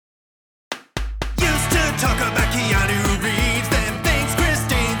talk about Keanu Reeves, then things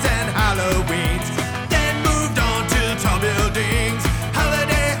Christine's and Halloween's. Then moved on to tall buildings,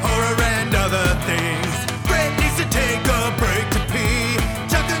 holiday horror and other things. Brett needs to take a break to pee,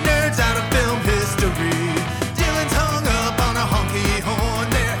 chuck the nerds out of film history. Dylan's hung up on a honky horn,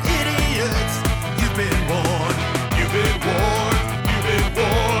 they're idiots. You've been warned, you've been warned, you've been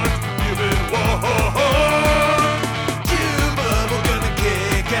warned, you've been warned. Chew bubblegum and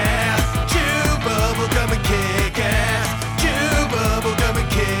kick ass, chew bubblegum and kick ass, chew bubblegum and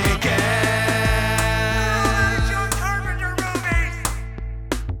kick ass. John Carpenter movies.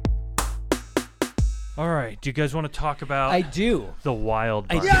 All right, do you guys want to talk about I do. the Wild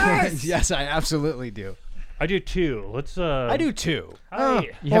Bunch? Yes! Yes, I absolutely do. I do too. Let's. I do too. You Well,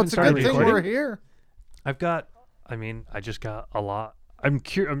 haven't it's a started good thing recording? we're here. I just got a lot. I'm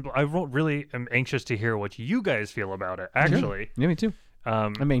curious. I really am anxious to hear what you guys feel about it. Actually, Yeah, me too.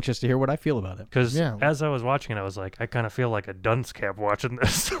 I'm anxious to hear what I feel about it. because Yeah. as I was watching it, I was like, I kind of feel like a dunce cap watching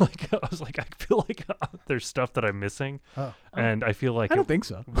this. Like, I was like, I feel like there's stuff that I'm missing, and I feel like I don't it think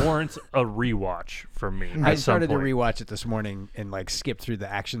so. warrants a rewatch for me. I at some started to point. rewatch it this morning and like skip through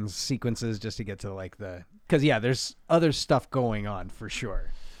the action sequences just to get to like the because there's other stuff going on for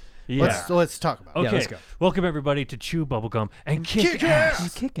sure. Yeah. Let's talk about it. Okay. Yeah, let's go. Welcome everybody to Chew Bubblegum and Kick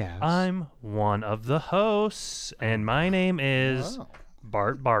Ass. Kick ass. I'm one of the hosts, and my name is Oh.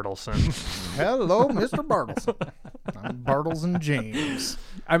 Bart Bartleson. Hello, Mr. Bartleson. I'm Bartles and James.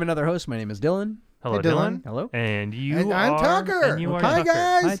 I'm another host. My name is Dylan. Hello, Hey, Dylan. Hello. And you And I'm are Tucker. And you are Hi, Tucker.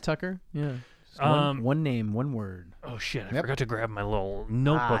 guys. Hi, Tucker. Yeah. Just one name, one word. Oh shit! I Yep. forgot to grab my little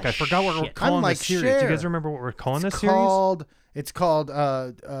notebook. Ah, I forgot what we're shit. calling I'm like this series. Do you Cher. guys remember what we're calling this It's called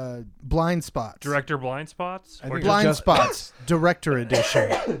Blindspots. Director Blindspots? Or Blindspots Director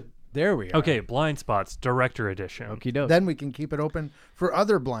Edition. There we are. Okay, Blindspots Director Edition. Okie doke. Then we can keep it open for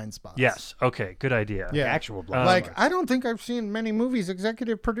other blind spots. Yes. Okay. Good idea. Yeah. Actual blind Like, spots. I don't think I've seen many movies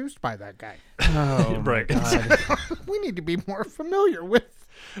executive produced by that guy. Oh, Right. We need to be more familiar with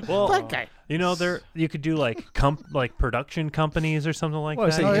Well, that guy. you know, you could do like like production companies or something like Well, I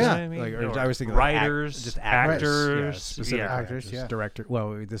was that. thinking you know yeah. what I mean? Like, Or I was thinking like writers, just actors, Yeah, specific yeah. actors, actors, yeah. director.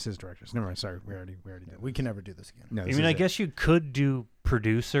 Well, this is directors. Never mind. Sorry, we already did. We can never do this again. No, I this mean, is I it. guess you could do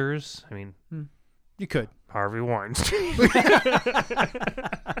producers. I mean, You could. Harvey Weinstein.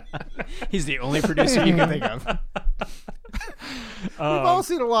 he's the only producer you can think of. We've all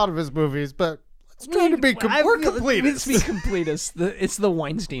seen a lot of his movies, but let's try to be we're Let's be completists. completists. It's the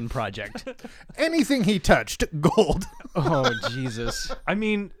Weinstein Project. Anything he touched, gold. Oh Jesus! I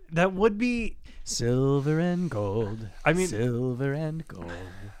mean, that would be. Silver and gold. I mean- silver and gold.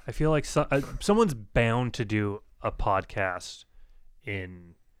 I feel like someone's bound to do a podcast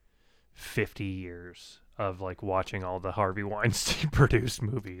in 50 years of like watching all the Harvey Weinstein produced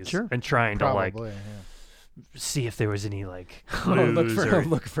movies, Sure. and trying to like Probably, see if there was any like Look clues for or,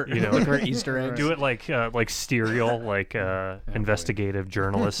 look for you know, look for Easter eggs. do it like serial, like investigative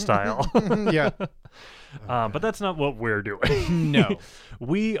journalist style. yeah. But that's not what we're doing. No.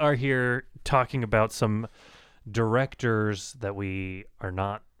 We are here talking about some directors that we are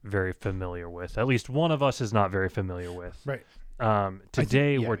not very familiar with. At least one of us is not very familiar with. Right.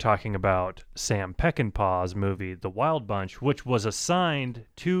 Today yeah, we're yeah. talking about Sam Peckinpah's movie, The Wild Bunch, which was assigned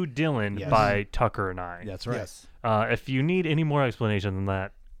to Dylan Yes. by Tucker and I. That's right. Yes. If you need any more explanation than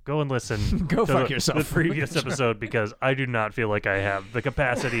that, go and listen Go to fuck the yourself. the previous episode, because I do not feel like I have the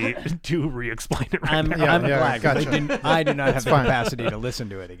capacity to re-explain it right I'm now. Yeah, I'm yeah, glad. 'Cause gotcha. I do not have the fine. capacity to listen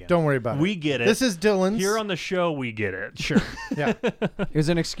to it again. Don't worry about We it. get it. This is Dylan's. Here on the show, we get it. Sure. Yeah. It was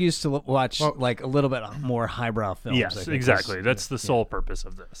an excuse to watch Well- like a little bit more highbrow films. I Yes, think, exactly. was- That's the sole purpose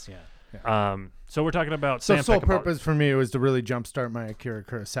of this. Yeah. So we're talking about So Sam sole Peckinpah. purpose for me was to really jumpstart my Akira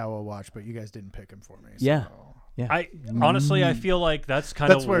Kurosawa watch, but you guys didn't pick him for me. So. Yeah. Yeah. I honestly, I feel like that's kind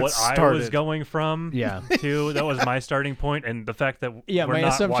That's of where it what I was started. going from. Yeah. Too. That was my starting point, and the fact that Yeah, we're my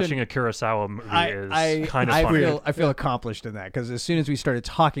not assumption- watching a Kurosawa movie is kind of I funny. I feel accomplished in that because as soon as we started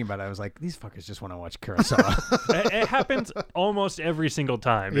talking about it, I was like, these fuckers just want to watch Kurosawa. It happens almost every single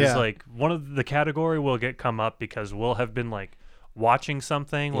time. Yeah. It's like one of the category will come up because we'll have been like watching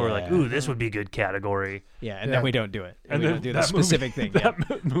something where we're like, Yeah. ooh, this would be good category. yeah, and Yeah. then we don't do it. And we then don't do that the specific movie, thing. Yeah.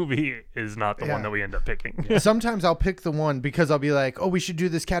 That movie is not the one Yeah. that we end up picking. Sometimes I'll pick the one because I'll be like, oh, we should do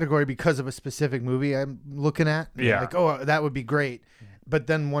this category because of a specific movie I'm looking at. Yeah. Like, oh, that would be great. But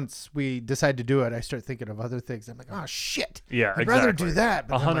then once we decide to do it, I start thinking of other things. I'm like, oh, shit. Yeah, I'd rather exactly. do that.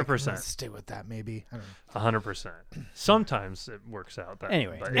 But then I'm like, 100%. let's stay with that, maybe. I don't know. 100%. Sometimes it works out that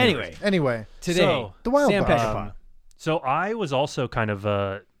Anyway, but anyway, Anyway, today, So, The Wild Sam Bunch. Peckinpah. So I was also kind of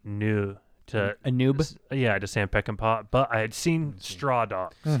new to A noob? to Sam Peckinpah, but I had seen Straw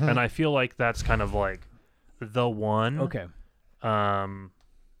Dogs, and I feel like that's kind of like the one. Okay.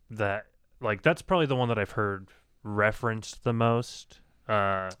 That like that's probably the one that I've heard referenced the most.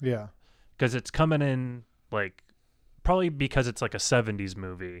 Yeah. Because it's coming in like probably because it's like a 70s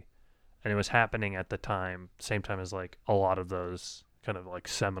movie, and it was happening at the time, same time as like a lot of those kind of like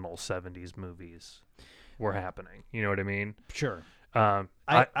seminal 70s movies were happening. You know what I mean? Sure. But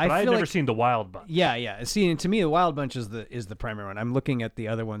I I've feel never like- seen The Wild Bunch. Yeah. See, and to me, the Wild Bunch is the primary one. I'm looking at the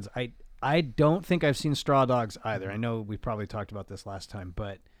other ones. I don't think I've seen Straw Dogs either. I know we probably talked about this last time,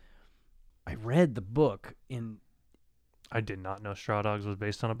 but I read the book in I did not know Straw Dogs was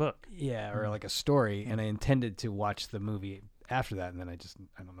based on a book. or like a story, and I intended to watch the movie after that, and then I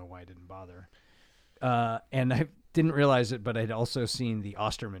don't know why I didn't bother. And I didn't realize it, but I'd also seen The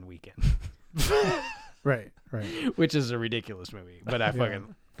Osterman Weekend, Right. which is a ridiculous movie, but I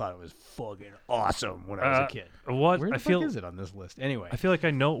fucking thought it was fucking awesome when I was a kid. What Where the I fuck feel is it on this list? Anyway, I feel like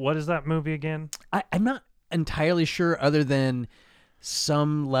I know what is that movie again? I'm not entirely sure, other than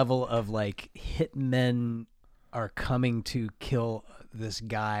some level of like hitmen are coming to kill this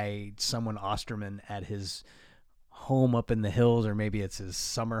guy, someone Osterman, at his home up in the hills, or maybe it's his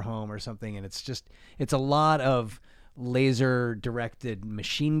summer home or something. And it's a lot of laser directed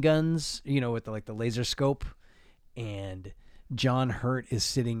machine guns, with the laser scope. And John Hurt is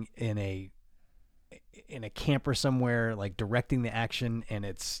sitting in a camper somewhere, like directing the action, and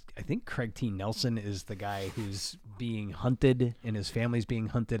I think Craig T. Nelson is the guy who's being hunted, and his family's being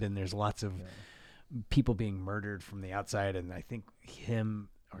hunted, and there's lots of people being murdered from the outside, and I think him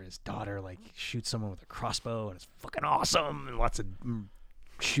or his daughter like shoots someone with a crossbow, and it's fucking awesome, and lots of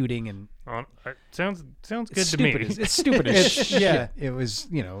shooting, and Sounds good to stupid. me. It's stupid as shit. yeah. It was,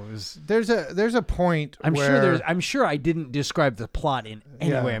 it was. There's a point I'm sure I didn't describe the plot in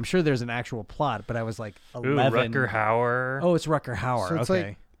any Yeah. way. I'm sure there's an actual plot, but I was like Ooh, 11. Rutger Hauer. Oh, it's Rutger Hauer. So it's okay.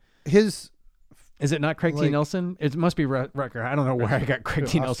 like his Is it not Craig T. like- Nelson? It must be Rutger. I don't know where I got Craig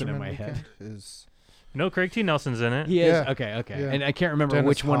T. Nelson in Osterman my head. Weekend is No, Craig T. Nelson's in it. He is? Yeah. Okay. Yeah. And I can't remember Dennis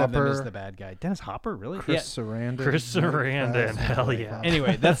which one of them is Hopper. the bad guy. Dennis Hopper? Really? Chris Sarandon. Chris Sarandon, hell yeah.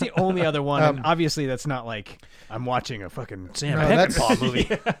 Anyway, that's the only other one. And obviously, that's not like I'm watching a fucking Sam No, that's- Peckinpah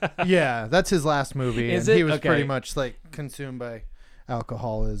movie. Yeah, that's his last movie. Is and it? he was Okay. pretty much like consumed by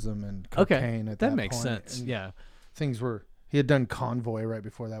alcoholism and cocaine at that makes point. sense. And Yeah. Things were he had done Convoy right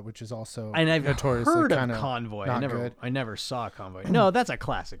before that, which is also And I've notoriously heard of kinda Convoy. not I never saw Convoy. No, that's a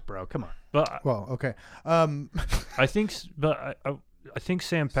classic, bro. Come on. But Well, okay. I think, I think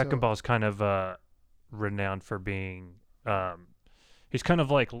Sam Peckinpah is kind of renowned for being. He's kind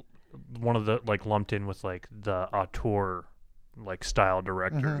of like one of the like lumped in with like the auteur like style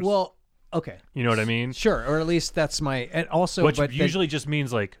directors. Well, okay. You know what I mean? Sure. Or at least that's my. And also, Which but usually just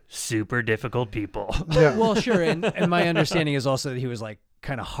means like super difficult people. Yeah. Well, sure. And my understanding is also that he was like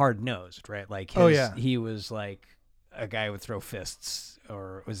kind of hard nosed, right? Like, Oh, yeah. he was like a guy who would throw fists,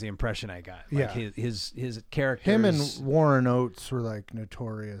 or was the impression I got. Yeah. Like his character. Him and Warren Oates were like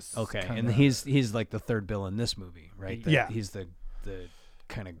notorious. Okay, kinda- and he's like the third bill in this movie, right? Yeah. He's the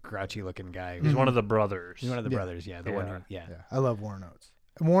kind of grouchy looking guy. He's one of the brothers. He's one of the Yeah. brothers. Yeah, the one who. Yeah. Yeah, I love Warren Oates.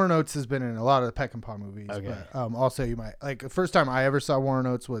 Warren Oates has been in a lot of the Peckinpah movies. Okay. But, also, you might like the first time I ever saw Warren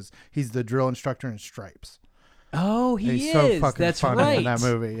Oates was he's the drill instructor in Stripes. Oh, he He's is. so fucking That's funny right. in that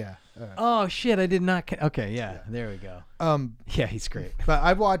movie. Yeah. Oh shit! I did not. Okay, yeah, there we go. Yeah, he's great. But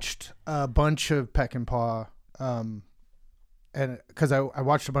I've watched a bunch of Peckinpah, and because I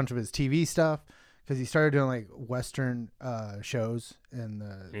watched a bunch of his TV stuff because he started doing like Western shows in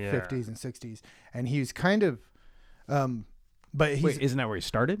the 50s and 60s, and he was kind of, but he's Wait, isn't that where he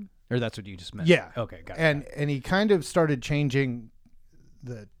started, or that's what you just meant? yeah, Okay, got it. and he kind of started changing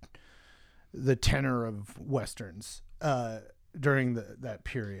the tenor of Westerns during that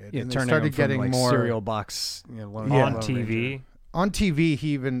period. Yeah, and they turning started him from, getting like, more cereal box Lone on Ranger. TV. on TV. He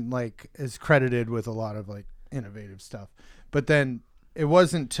even like is credited with a lot of like innovative stuff, but then it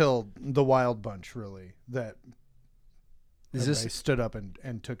wasn't till The Wild Bunch really that Is everybody this stood up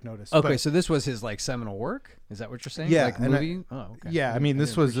and took notice. okay? But, So this was his like seminal work. Is that what you're saying? Yeah, like and movie. Oh, okay. yeah, I mean this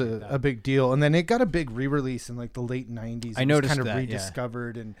didn't was appreciate a that. big deal, and then it got a big re-release in like the late '90s. I It was noticed kind of that, yeah.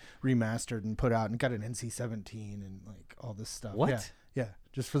 rediscovered and remastered and put out, and got an NC-17 and like all this stuff. What? Yeah,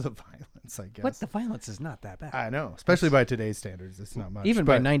 just for the violence, I guess. What? The violence is not that bad. I know, especially by today's standards, it's not much. Even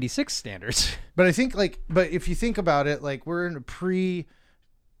by but, '96 standards. but I think but if you think about it, like we're in a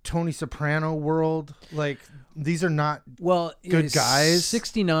Tony Soprano world. Like these are not. Well, Good it's guys.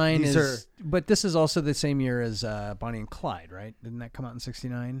 69 These is, but this is also the same year as Bonnie and Clyde, right? Didn't that come out in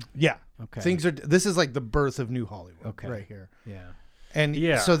 '69? Yeah. Okay. Things are. This is like the birth of New Hollywood. Okay. Right here. Yeah. And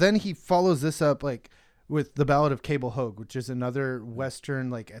Yeah. so then he follows this up like with The Ballad of Cable Hogue, which is another Western,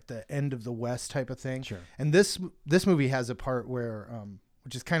 like at the end of the West type of thing. Sure. And this movie has a part where,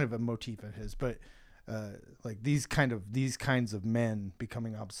 which is kind of a motif of his, but like these kinds of men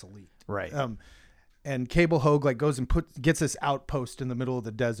becoming obsolete. Right. And Cable Hogue like goes and gets this outpost in the middle of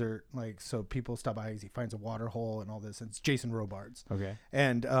the desert, like so people stop by. He finds a water hole and all this. And it's Jason Robards. Okay.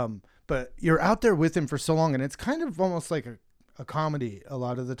 And but you're out there with him for so long, and it's kind of almost like a comedy a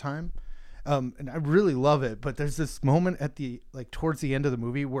lot of the time. And I really love it. But there's this moment at towards the end of the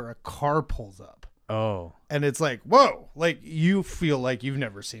movie where a car pulls up. Oh. And it's like, whoa, like you feel like you've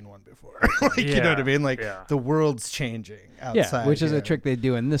never seen one before. Like, you know what I mean? Like the world's changing outside. Yeah, which is a trick they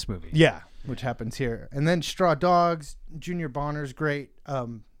do in this movie. Yeah, which happens here. And then Straw Dogs, Junior Bonner's great.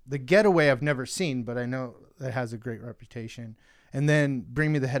 The Getaway I've never seen, but I know that has a great reputation. And then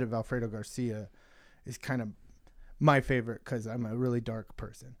Bring Me the Head of Alfredo Garcia is kind of my favorite because I'm a really dark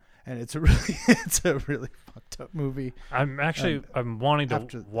person. And it's a really fucked up movie. I'm wanting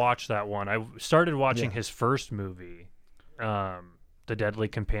to watch that one. I started watching his first movie, The Deadly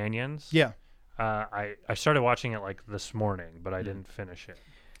Companions. Yeah. I started watching it like this morning, but I didn't finish it.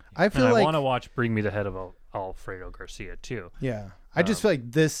 I want to watch Bring Me the Head of Alfredo Garcia too. Yeah. I just feel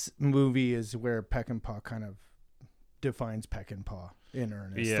like this movie is where Peckinpah kind of defines Peckinpah in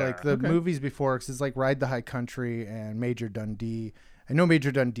earnest. Yeah. Like the movies before, because it's like Ride the High Country and Major Dundee. I know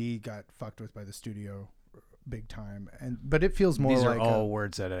Major Dundee got fucked with by the studio big time, but it feels more These like are all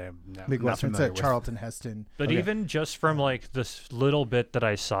words that I am big not Western. It's familiar like with. Charlton Heston. But even just from like this little bit that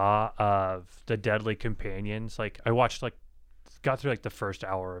I saw of The Deadly Companions, like I watched got through like the first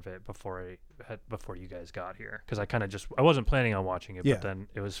hour of it before you guys got here, because I wasn't planning on watching it, but then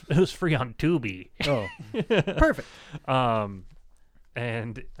it was free on Tubi. Oh, perfect.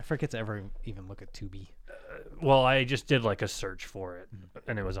 And I forget to ever even look at Tubi. Well, I just did like a search for it,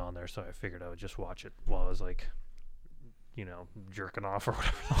 and it was on there, so I figured I would just watch it while I was like, jerking off or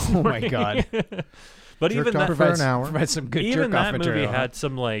whatever. Oh my god! But Jerked even off that for an hour. provides some good even jerk-off that movie material. had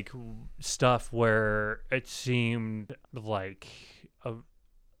some like stuff where it seemed like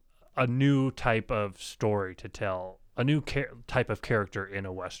a new type of story to tell, a new type of character in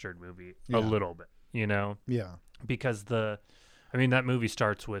a Western movie, a little bit, Yeah. because that movie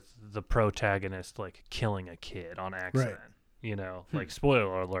starts with the protagonist like killing a kid on accident, like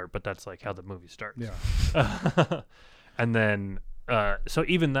spoiler alert, but that's like how the movie starts. Yeah. And then, so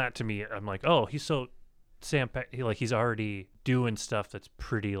even that to me, I'm like, oh, he's so he's already doing stuff that's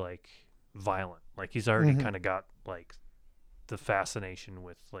pretty like violent. Like he's already kind of got like the fascination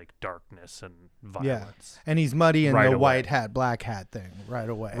with like darkness and violence. And he's muddy in Right the away. white hat, black hat thing right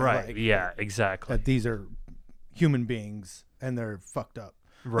away. Right. Like, Yeah, exactly. that these are human beings and they're fucked up.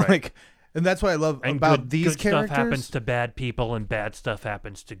 Right. Like, and that's what I love And about good, these good characters. stuff happens to bad people and bad stuff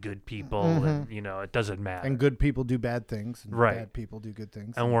happens to good people, and it doesn't matter. And good people do bad things, and Right. bad people do good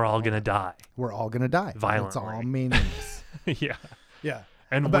things. And we're all gonna die. We're all gonna die. It's Violently. all meaningless. Yeah. Yeah.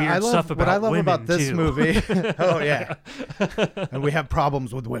 And But weird I love, stuff about what I love women about this too. movie. Oh yeah. And we have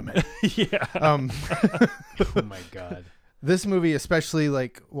problems with women. Yeah. Oh my god! This movie, especially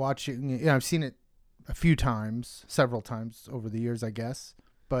like watching, I've seen it a few times, several times over the years, I guess.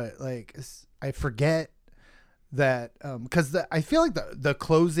 But like, I forget that because I feel like the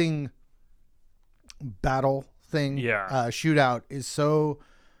closing battle thing, shootout is so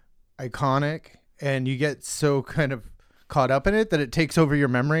iconic, and you get so kind of caught up in it that it takes over your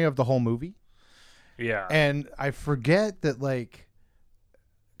memory of the whole movie. Yeah. And I forget that, like,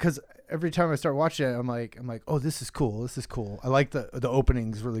 because every time I start watching it, I'm like, oh, this is cool. This is cool. I like the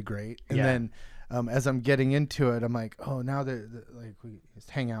opening's really great. And then as I'm getting into it, I'm like, oh, now they're like, we just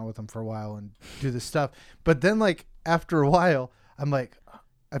hang out with them for a while and do this stuff. But then, like, after a while, I'm like,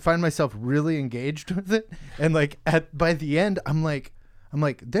 I find myself really engaged with it. And like by the end, I'm like,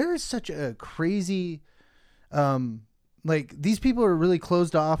 there is such a crazy, like, these people are really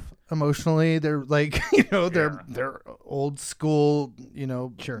closed off emotionally. They're like, they're old school,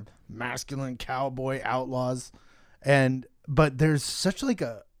 Sure. masculine cowboy outlaws. But there's such like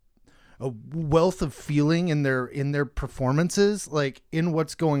a wealth of feeling in their performances, like in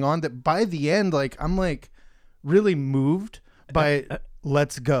what's going on, that by the end, like, I'm like really moved by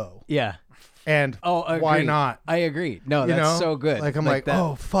Let's Go. Yeah. And why agreed. not? I agree. No, that's so good. Like, I'm like that.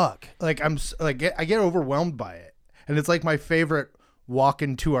 oh fuck. Like, I get overwhelmed by it. And it's like my favorite walk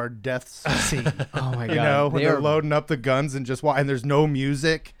into our deaths scene. Oh my god! You know, when they're loading up the guns and just and there's no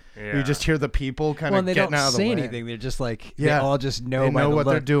music. Yeah. You just hear the people kind Well, of and they getting don't out of the say way. anything. They're just like Yeah. they all just know. They by know the what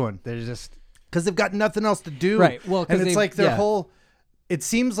they're look. doing They're just because they've got nothing else to do. Right. Well, 'cause and it's they- like their yeah. whole. it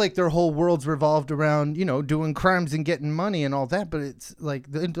seems like their whole world's revolved around, doing crimes and getting money and all that, but it's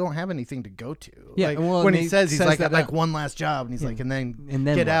like they don't have anything to go to. Yeah, like, well, when and he says he's like, that I'd like out. one last job, and he's like, and then then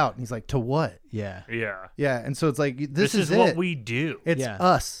get what? out, and he's like, to what? Yeah. Yeah. Yeah, and so it's like This is it. what we do. It's Yeah.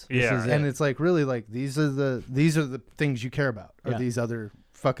 us. Yeah. And it's like really like these are the things you care about. Are Yeah. these other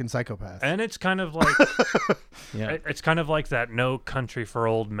fucking psychopaths? And it's kind of like Yeah. it's kind of like that No Country for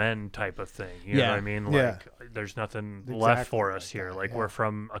Old Men type of thing. You know Yeah. what I mean? Like Yeah. there's nothing Exactly left for like us here. that, Like yeah. we're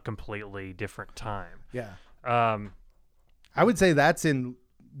from a completely different time. Yeah, Um I would say that's in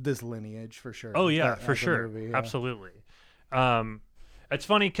this lineage for sure. Oh yeah, As for a sure. movie, yeah. Absolutely. It's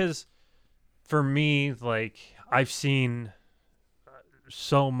funny because for me, like I've seen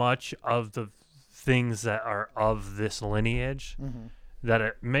so much of the things that are of this lineage Mm-hmm.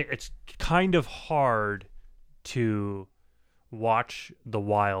 that it's kind of hard to watch The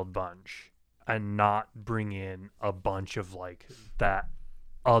Wild Bunch and not bring in a bunch of like that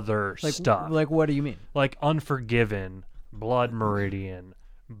other Like stuff. Like what do you mean? Like Unforgiven, Blood Meridian,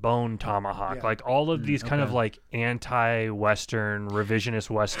 Bone Tomahawk, Yeah. like all of these kind of okay. like anti-Western, revisionist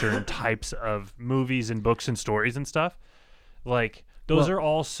Western types of movies and books and stories and stuff. Like those Well- are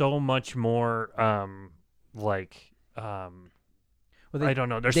all so much more Well, I don't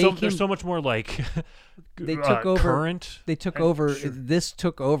know. There's they there's so much more like They took over- current. They took And- over. sure. This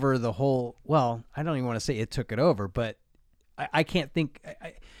took over the whole. Well, I don't even want to say it took it over, but I can't think.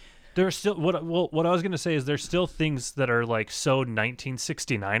 There's still what I was gonna say is there's still things that are like so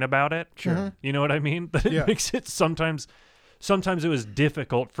 1969 about it. Sure. You know what I mean? That it Yeah. makes it sometimes it was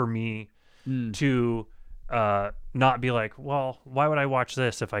difficult for me to not be like, well, why would I watch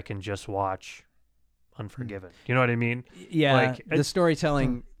this if I can just watch Unforgiven? You know what I mean? Yeah, Like, the it-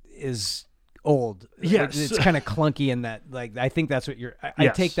 storytelling is old. Yes. It's kind of clunky in that. Like, I think that's what you're. I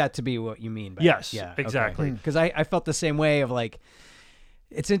Yes. take that to be what you mean. By Yes, yeah, exactly. Because I felt the same way of like.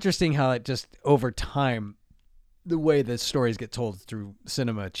 It's interesting how it just over time, the way the stories get told through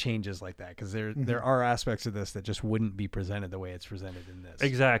cinema changes like that. Because there are aspects of this that just wouldn't be presented the way it's presented in this.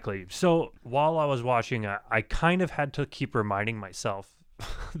 Exactly. So while I was watching it, I kind of had to keep reminding myself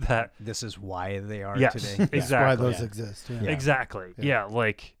that This is why they are yes, today. That's exactly. why those Yeah. exist. Yeah. Yeah. Exactly. Yeah. Yeah,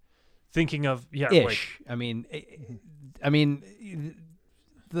 like thinking of like Ish. I mean,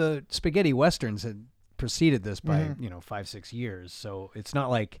 the spaghetti westerns had preceded this by 5-6 years, so it's not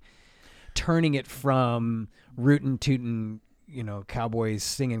like turning it from rootin' tootin', cowboys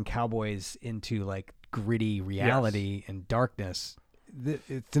singing cowboys into like gritty reality and darkness.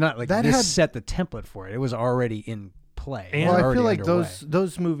 It's not like That this had- set the template for it. It was already in play. It And- was Well, I already feel like underway.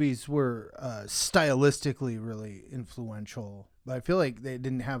 those movies were stylistically really influential. But I feel like they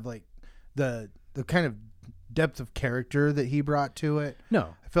didn't have like the kind of depth of character that he brought to it.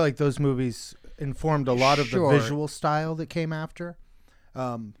 No. I feel like those movies informed a lot of Sure. the visual style that came after.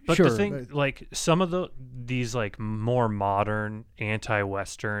 But Sure. the thing, like some of these like more modern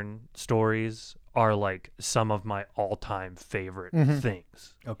anti-Western stories are like some of my all-time favorite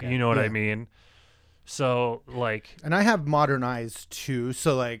things. Okay. You know what I Yeah. mean? So like, And I have modernized too.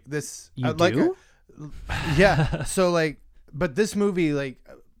 So like this, You like, do? yeah. So like, but this movie, like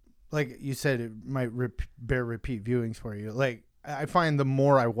you said, it might bear repeat viewings for you. Like I find the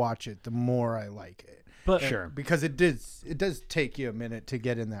more I watch it, the more I like it. but Sure. Because it does take you a minute to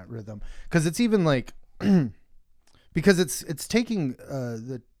get in that rhythm. Because it's even like, because it's taking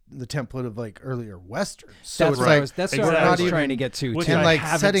the template of like earlier westerns. So That's it's what like I was. That's what exactly. I was Not trying to even- get to. which too. and, I like,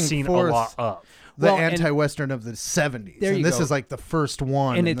 haven't setting seen forth a lot of. the Well, and- anti-western of the 70s. There you And this go. is like the first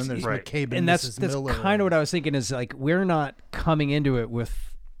one. And And, it's- then there's Right. McCabe and and that's Mrs. Miller. kind of what I was thinking is like we're not coming into it with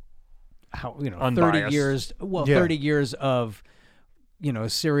how 30 Unbiased. years Yeah. 30 years of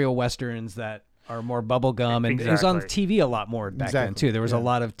serial westerns that are more bubblegum and it was on Exactly. TV a lot more back then Exactly. too. There was Yeah. a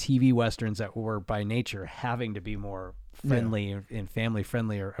lot of TV westerns that were by nature having to be more friendly and family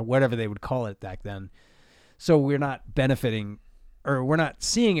friendly or whatever they would call it back then. So we're not benefiting or we're not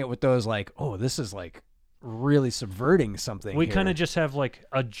seeing it with those like, oh, this is like really subverting something. We here. kind of just have like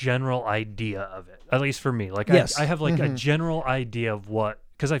a general idea of it, at least for me. Like Yes. I have like a general idea of what,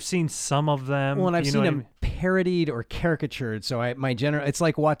 because I've seen some of them. Well, and I've you seen know what I them mean? parodied or caricatured. So it's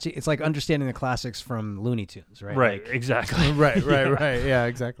like understanding the classics from Looney Tunes, right? Right, Like, exactly. right. Yeah,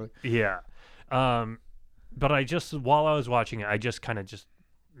 exactly. Yeah. But I just, while I was watching it, I just kind of just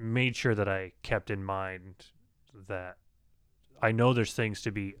made sure that I kept in mind that I know there's things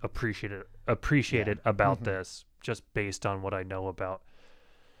to be appreciated about this just based on what I know about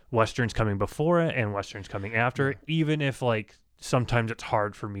Westerns coming before it and Westerns coming after it, even if like sometimes it's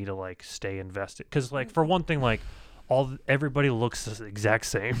hard for me to like stay invested. Because like for one thing, like everybody looks the exact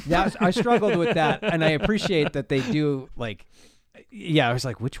same. I struggled with that, and I appreciate that they do like yeah, I was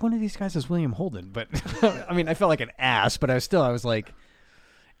like, which one of these guys is William Holden? But I mean, I felt like an ass, but I was like,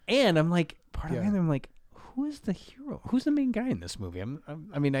 and I'm like, part of me, I'm like, who is the hero? Who's the main guy in this movie?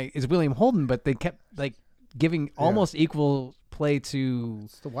 I mean, it's William Holden, but they kept like giving almost equal play to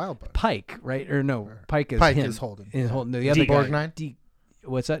It's the Wild Bunch. Pike, right? Or no, Pike is Holden. Is Holden. The other guy, Borgnine?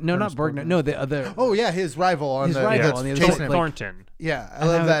 what's that? No, Ernest not Borgnine. No, the other. Oh yeah, his rival on His the rival that's on the other chasing side, him. like- Thornton. Yeah, I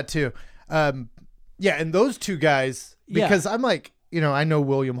love that too. Yeah, and those two guys, Yeah. because I'm like, I know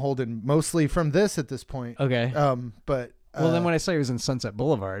William Holden mostly from this at this point. Okay. But Well, then when I saw he was in Sunset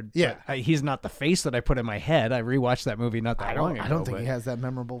Boulevard, Yeah. but he's not the face that I put in my head. I rewatched that movie not that long ago. I don't think but- he has that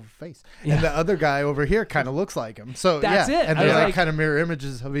memorable face. Yeah. And the other guy over here kind of looks like him. So That's yeah, it. and I they're was like, like- kind of mirror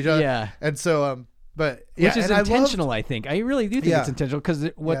images of each other. Yeah. And so, but yeah, Which is and I loved- intentional, I think. I really do think Yeah. it's intentional because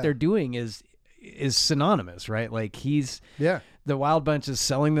what Yeah. they're doing is synonymous, right? Like the Wild Bunch is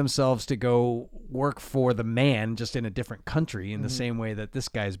selling themselves to go work for the man, just in a different country, in the same way that this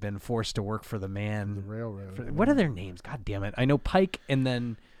guy's been forced to work for the man. The railroad. What are their names? God damn it! I know Pike and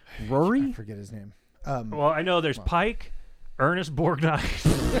then I Rory. forget his name. Well, I know there's Pike, Ernest Borgnine.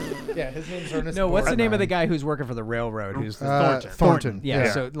 Yeah, his name's Ernest. No, what's the name of the Borgnine. guy who's working for the railroad? Who's the Thornton. Thornton.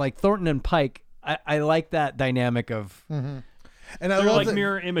 Yeah, so like Thornton and Pike. I like that dynamic of And I They're love like that-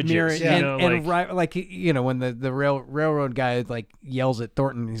 mirror images. mirror you and, know, and like, when the railroad guy like yells at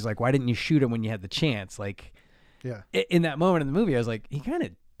Thornton, he's like, "Why didn't you shoot him when you had the chance?" Like, Yeah. in that moment in the movie, I was like, he kind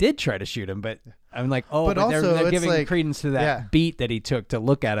of did try to shoot him, but I'm like, oh, But but they're also, it's giving like- credence to that yeah. beat that he took to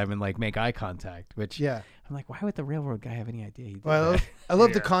look at him and like make eye contact. Which Yeah. I'm like, why would the railroad guy have any idea? He did Well, that? I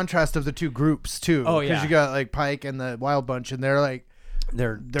love the Yeah. contrast of the two groups too. Oh, Because yeah. you got like Pike and the Wild Bunch, and they're like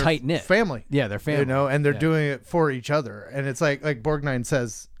they're they're tight knit. family. Yeah, they're family. And they're Yeah. doing it for each other. And it's like Borgnine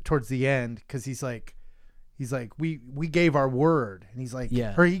says towards the end, because he's like, we gave our word, and he's like,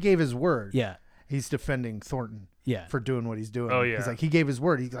 Yeah. or he gave his word. Yeah, He's defending Thornton. yeah, For doing what he's doing. Oh, yeah. He's like, he gave his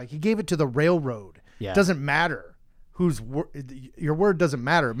word. He's like, he gave it to the railroad. Yeah. It doesn't matter your word doesn't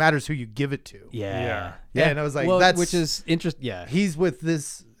matter. It matters who you give it to. yeah, Yeah, and I was like, well, that's- which is interesting. Yeah, He's with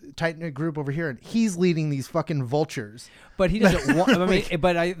this tight knit group over here, and he's leading these fucking vultures. but he doesn't want. I mean,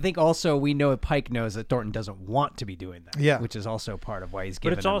 but I think also we know Pike knows that Thornton doesn't want to be doing that. Yeah. which is also part of why he's but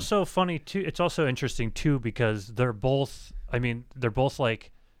giving. it's him- also funny too. It's also interesting too because they're both. I mean, they're both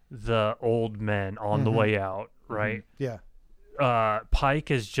like the old men on the way out, right? Yeah.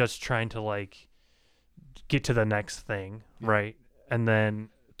 Pike is just trying to like get to the next thing, right? And then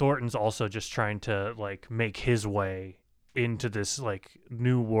Thornton's also just trying to like make his way into this like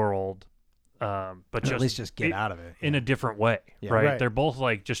new world, but or just at least just get out of it in a different way, Yeah. right? Right. They're both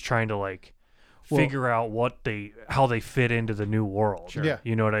like just trying to like Well- figure out how they fit into the new world. Sure. Yeah.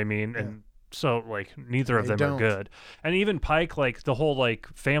 You know what I mean? And so like neither of They them don't. are good. And even Pike, like the whole like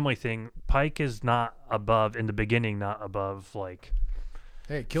family thing, Pike is not above in the beginning, not above like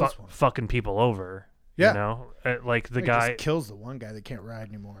Hey, it kills one. fucking people over. Yeah. You know? Like the It guy just kills the one guy that can't ride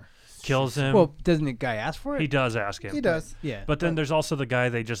anymore. kills him. Well, doesn't the guy ask for it? he does ask him. He does. Yeah, But then there's also the guy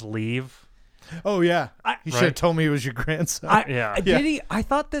they just leave. Oh yeah. You should have Right. told me it was your grandson. Yeah. Did he? I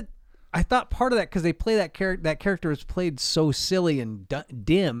thought part of that because they play that character is played so silly and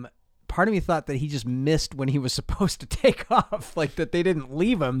dim. Part of me thought that he just missed when he was supposed to take off, like that they didn't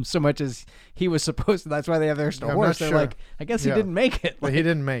leave him so much as he was supposed to. That's why they have their extra I'm horse. not They're sure. like, I guess he Yeah. didn't make it. But he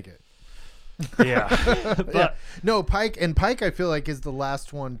didn't make it. Yeah. But Yeah. No, Pike I feel like is the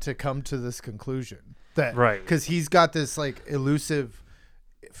last one to come to this conclusion. That Right. because he's got this like elusive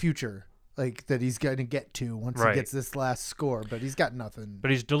future like that he's going to get to once Right. he gets this last score, but he's got nothing. but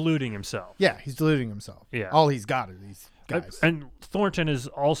he's deluding himself. Yeah, he's deluding himself. Yeah. All he's got are these guys. And Thornton is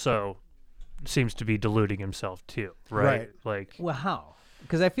also seems to be deluding himself too, right? Right. Like Well, how?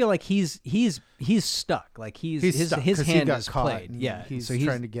 Because I feel like he's stuck. Like He's his stuck his 'cause he hand got is caught played. and Yeah, he's so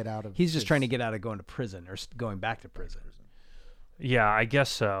trying to get out of He's just his- trying to get out of going to prison or going back to prison. yeah, I guess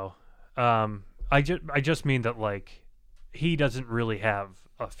so. I just mean that like he doesn't really have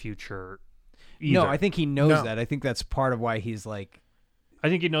a future either. No, I think he knows No. that. I think that's part of why he's like. I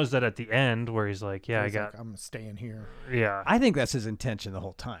think he knows that at the end where he's like, yeah, He's I got like, I'm staying here. yeah. I think that's his intention the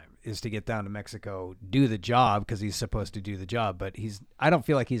whole time is to get down to Mexico, do the job because he's supposed to do the job. But I don't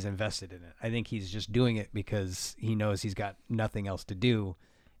feel like he's invested in it. I think he's just doing it because he knows he's got nothing else to do.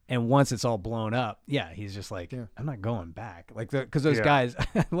 And once it's all blown up, yeah, he's just like, Yeah. I'm not going back. Like, because those Yeah. guys,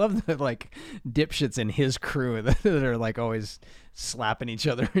 I love the like dipshits in his crew that are like always slapping each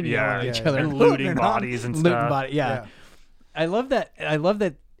other and Yeah, yelling at each yeah. other And "Oh, looting they're not-" bodies and Looting stuff. yeah. I love that.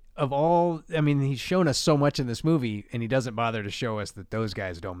 Of all, I mean, he's shown us so much in this movie, and he doesn't bother to show us that those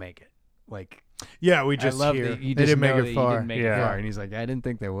guys don't make it. Like, Yeah, we just I love hear that you they just didn't make know it that you far. didn't make Yeah. it far, and he's like, I didn't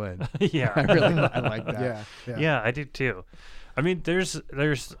think they would. yeah. I like that. Yeah, yeah. Yeah, I did too. I mean, there's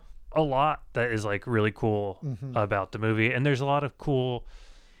a lot that is like really cool about the movie, and there's a lot of cool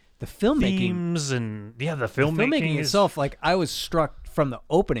The filmmaking, themes and the the filmmaking filmmaking is, itself. Like I was struck from the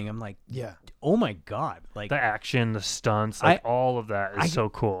opening. I'm like, Yeah. oh my god! Like the action, the stunts, like all of that is so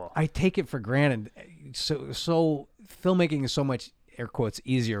cool. I take it for granted. So filmmaking is so much air quotes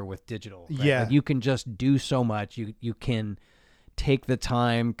easier with digital. Right? Yeah. Like you can just do so much. You can take the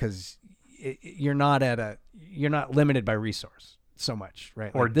time because you're not limited by resource so much,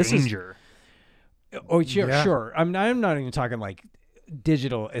 right? Or like this danger. Oh sure, Yeah. sure. I'm not even talking like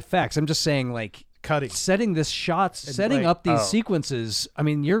digital effects. I'm just saying like Cutting. setting this shots, setting like- up these Oh. sequences. I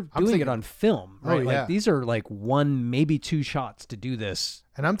mean, you're I'm doing it thinking- on film, Oh, right? yeah. Like these are like 1, maybe 2 shots to do this,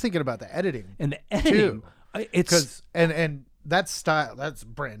 And I'm thinking about the editing. and the editing. Too. It's Because and that style, that's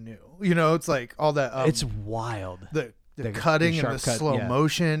brand new. You know, it's like all that it's wild. the the cutting sharp and the cut, slow yeah.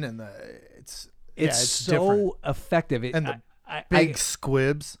 motion and It's it's so different. effective. And the I- big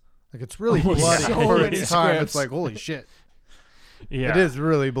squibs. Like it's really Oh, bloody so for many its time. squibs. It's like holy shit. Yeah. It is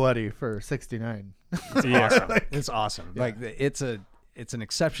really bloody for 69. Yeah. it's awesome. Like it's an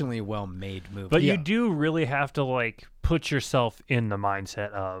exceptionally well made movie. But Yeah. you do really have to like put yourself in the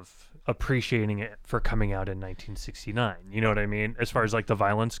mindset of appreciating it for coming out in 1969. You know what I mean? As far as like the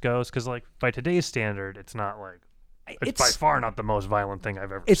violence goes, because like by today's standard, it's not like it's by far not the most violent thing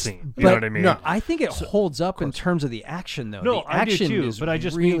I've ever seen. You know what I mean? no, I think it holds up in terms of the action, though. No, the I do action too, is but I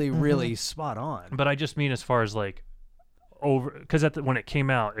just mean- really, really spot on. But I just mean as far as like over, because when it came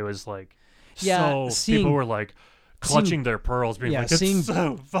out, it was like Yeah, so people were like clutching their pearls, being yeah, like, "It's seeing-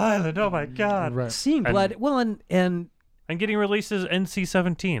 so violent! Oh my god!" Right. Seeing And- blood, well, and And getting released as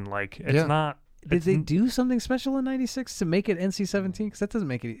NC-17, like it's Yeah. not. did It's they do something special in '96 to make it NC-17? Because that doesn't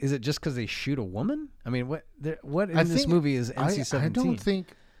make it. Is it just because they shoot a woman? I mean, what in I this think- movie is NC-17?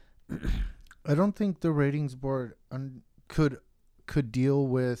 I don't think the ratings board could deal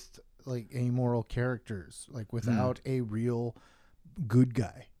with like amoral characters like without a real good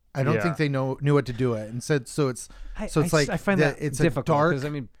guy. I don't Yeah. think they knew what to do it and said so it's like I find that that it's difficult. a dark 'cause, I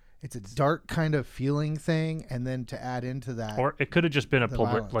mean, it's a dark kind of feeling thing, and then to add into that, Or it could have just been a The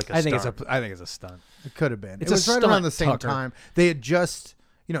public, violence. like a I think stunt. it's a stunt. it could have been. It's it a was right around stunt, the same Tucker. time. They had just,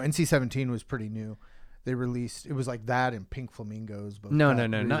 NC-17 was pretty new. They released it was like that and Pink Flamingos. Both No, got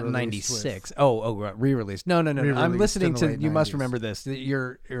not re-released '96. with- Re-released. No. I'm Re-released listening in the to. late You must 90s. remember this.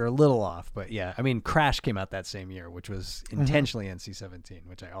 You're a little off, but yeah. I mean, Crash came out that same year, which was intentionally NC-17,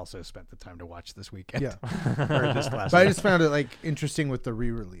 which I also spent the time to watch this weekend. Yeah. or this last. But I week. just found it like interesting with the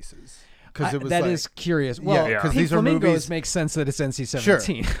re-releases because it was that like, is curious. Well, Yeah. Pink these are Flamingos movies- makes sense that it's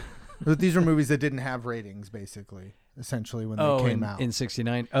NC-17. but these are movies that didn't have ratings basically essentially when they came out. in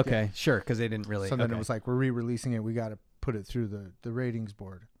 '69. Okay, sure, because they didn't really. So then okay. it was like we're re-releasing it. We got to put it through the ratings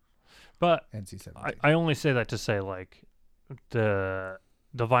board. But NC-17. I only say that to say like the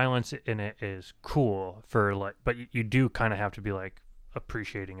violence in it is cool for like, but you do kind of have to be like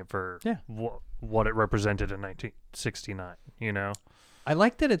appreciating it for Yeah. what it represented in 1969. You know, I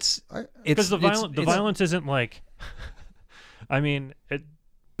like that it's because the it's- violence isn't like. I mean, it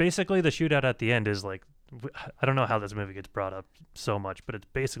basically the shootout at the end is like. I don't know how this movie gets brought up so much, but it's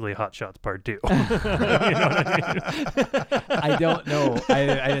basically Hot Shots Part 2. You know what I mean? I don't know. I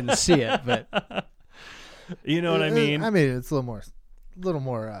didn't see it, but You know what I mean? I mean, it's a little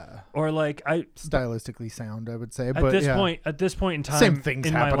more Or like stylistically sound, I would say. at But this yeah. point in time Same things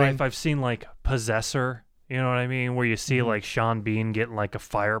in happening. my life, I've seen like Possessor. You know what I mean? Where you see like Sean Bean getting like a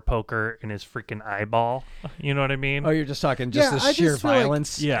fire poker in his freaking eyeball. You know what I mean? oh, you're just talking just Yeah, the I sheer just feel like-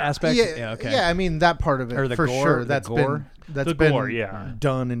 violence Yeah. aspect. Yeah, Okay. yeah. I mean that part of it Or the for gore, sure. the That's gore. The been gore, yeah.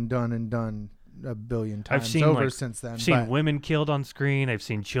 done a billion times I've seen over like, since then. I've seen but women killed on screen. I've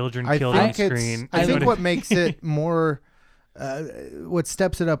seen children I killed on think it's. screen. I You know think what what makes it more, what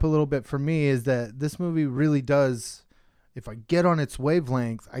steps it up a little bit for me is that this movie really does. If I get on its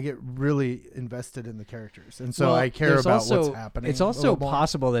wavelength, I get really invested in the characters, and so Well, I care there's about also- what's happening. It's a also little more.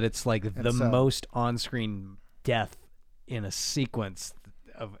 possible that it's like the so- most on-screen death in a sequence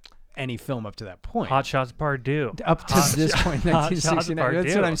of any film up to that point. Hot Shots Part 2. Up to this point, Hot Shots 1969. Part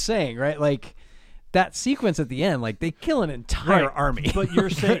That's 2. what I'm saying, right? Like that sequence at the end, like they kill an entire Right. army. But you're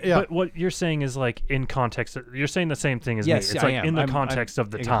saying, Yeah. but what you're saying is like in context. You're saying the same thing as Yes, me. It's I like am. in the I'm context of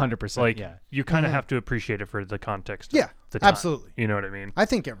the time. 100%, Like yeah. you kind of have to appreciate it for the context. Yeah, of the time. absolutely. You know what I mean? I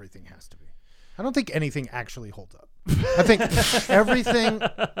think everything has to be. I don't think anything actually holds up. I think everything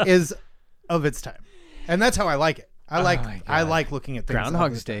is of its time, and that's how I like it. I like looking at things. of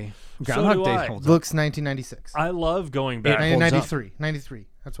Groundhog's its time. Day. Groundhog do Day I. holds up. Looks 1996. I love going back. holds up. 93.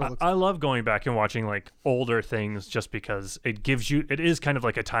 That's what it looks I love going back and watching like older things just because it gives you. It is kind of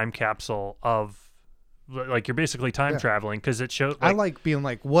like a time capsule of like you're basically time traveling because it showed. I like being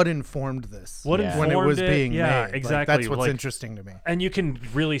like, what informed this? What Yeah. when it was being yeah, made? Like, exactly. that's what's Like, interesting to me. and you can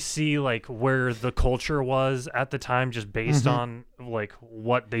really see like where the culture was at the time, just based on like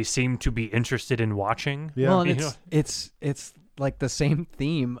what they seem to be interested in watching. Yeah. Well, and You it's like the same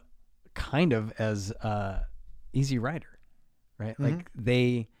theme, kind of, as Easy Rider, right? Like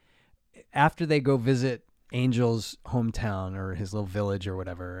after they go visit Angel's hometown or his little village or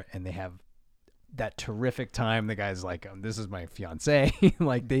whatever, and they have that terrific time. The guy's like, "This is my fiance."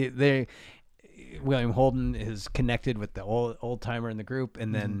 Like they William Holden is connected with the old timer in the group,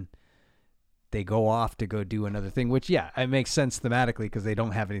 and then they go off to go do another thing. Which, yeah, it makes sense thematically because they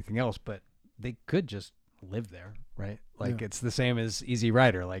don't have anything else, but they could just live there, right? Like it's the same as Easy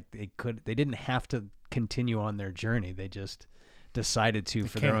Rider. Like they didn't have to continue on their journey. They just decided to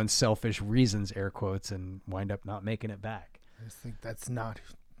for their own selfish reasons, air quotes, and wind up not making it back. I just think that's not.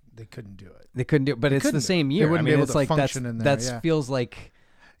 They couldn't do it. They couldn't do it, but it's the same They year. wouldn't I be mean, able it's to like function in there, that feels like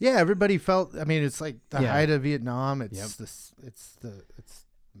Yeah, everybody felt. I mean, it's like the Yeah. height of Vietnam. It's Yep. it's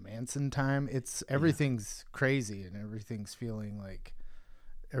Manson time. It's everything's crazy and everything's feeling like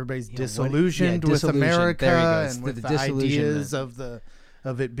everybody's disillusioned with disillusioned. America There you go. It's and the with the disillusionment. ideas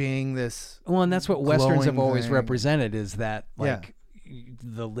of it being this. well, and that's what westerns have glowing always thing. represented is that Yeah. like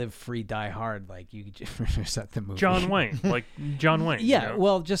the live free, die hard. Like you is that the movie John Wayne, like John Wayne. Yeah, you know?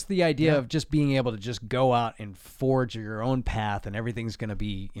 well, just the idea of just being able to just go out and forge your own path, and everything's going to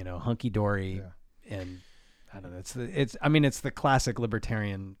be, hunky dory, and I don't know. It's the classic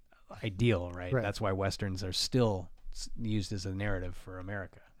libertarian ideal, right? That's why westerns are still used as a narrative for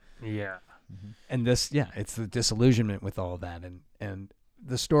America. Yeah. And this, it's the disillusionment with all that, and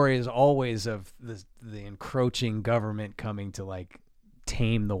the story is always of the encroaching government coming to like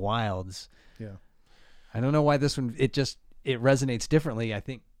tame the wilds. Yeah. I don't know why this one it resonates differently. I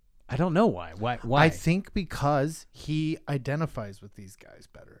don't know why. Why? I think because he identifies with these guys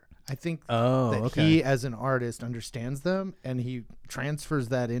better. I think that he, as an artist, understands them, and he transfers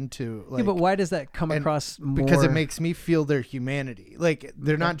that into like. Yeah, but why does that come across more? Because it makes me feel their humanity. Like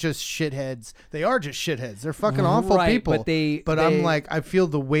they're not just shitheads. They are just shitheads. They're fucking awful people. But I'm like, I feel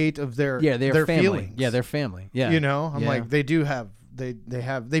the weight of their their family. feelings. Yeah, their family. Yeah, I'm like, they do have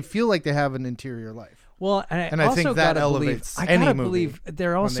they feel like they have an interior life. Well, and I also think that gotta elevates believe, any I gotta movie believe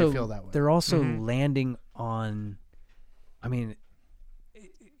they're when also they feel that way. they're also landing on. I mean,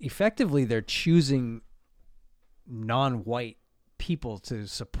 effectively, they're choosing non-white people to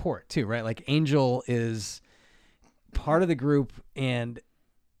support too, right? Like Angel is part of the group, and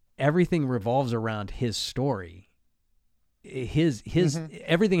everything revolves around his story. His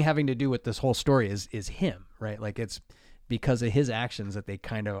everything having to do with this whole story is him, right? Like it's because of his actions that they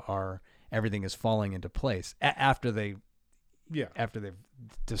kind of are. Everything is falling into place after they've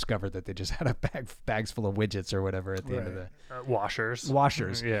discovered that they just had bags full of widgets or whatever at the end of the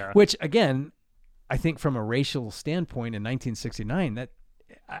Washers. Yeah. Which again, I think from a racial standpoint in 1969, that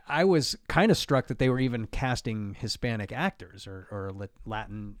I was kind of struck that they were even casting Hispanic actors or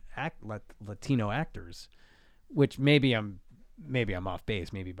Latino actors, which maybe I'm off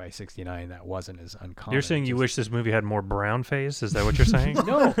base. Maybe by 69 that wasn't as uncommon. You're saying you wish this movie had more brown face? Is that what you're saying?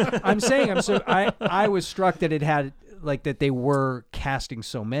 No, I'm saying I was struck that it had like that they were casting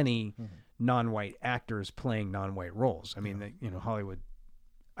so many non-white actors playing non-white roles. I mean, Hollywood.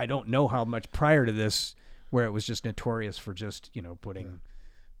 I don't know how much prior to this where it was just notorious for just putting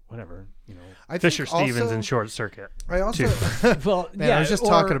whatever I Fisher think Stevens also, in Short Circuit. I also well, Man, I was just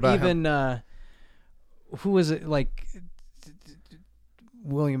talking about even who was it like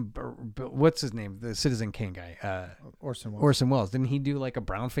William what's his name, the Citizen Kane guy, Orson Welles. Orson Welles, didn't he do like a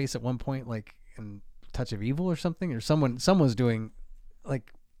brown face at one point, like in Touch of Evil or something, or someone's doing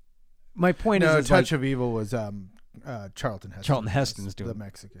like my point is Touch like, of Evil was Charlton Heston. Charlton Heston's doing the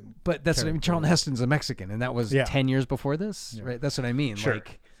Mexican, but that's what I mean. Charlton Heston's a Mexican, and that was 10 years before this, right? That's what I mean. Sure.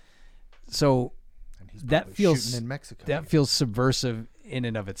 Like, so and he's that probably feels shooting in Mexico. that feels subversive in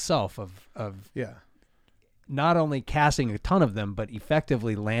and of itself. Of yeah. not only casting a ton of them, but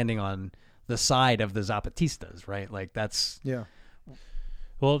effectively landing on the side of the Zapatistas, right? Like that's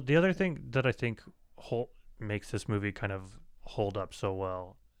Well, the other thing that I think makes this movie kind of hold up so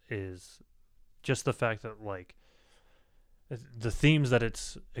well is just the fact that like the themes that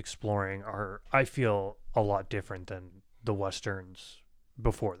it's exploring are, I feel, a lot different than the Westerns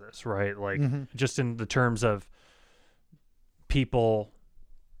before this, right? Like just in the terms of people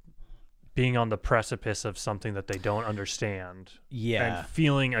being on the precipice of something that they don't understand and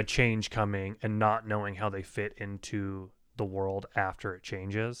feeling a change coming and not knowing how they fit into the world after it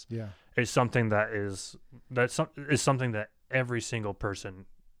changes is something that is something that every single person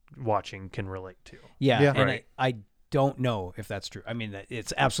watching can relate to. Yeah, Yeah. and Right. I don't know if that's true. I mean,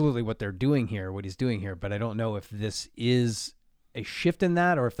 it's absolutely what they're doing here, what he's doing here, but I don't know if this is a shift in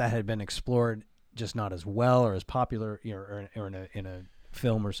that, or if that had been explored just not as well or as popular, or in a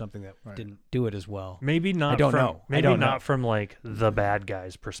film or something that didn't do it as well. Maybe not. I don't from, know. Maybe I don't not know. from like the bad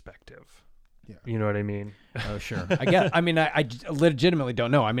guy's perspective. Yeah. You know what I mean? Oh, sure. I legitimately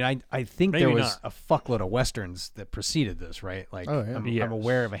don't know. I mean, I think there Maybe was a fuckload of westerns that preceded this, right? Like, Oh, yeah. I'm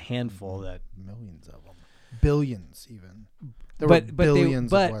aware of a handful that. Millions of them, billions even. There were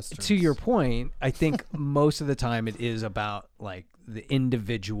billions of westerns. To your point, I think most of the time it is about like the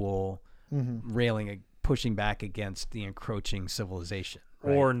individual pushing back against the encroaching civilization.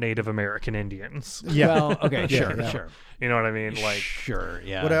 Right? Or Native American Indians. Yeah. Well, okay, Yeah, sure, yeah. sure. You know what I mean? Like, Sure,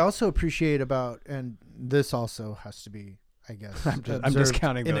 yeah. What I also appreciate about, and this also has to be, I guess, I'm observed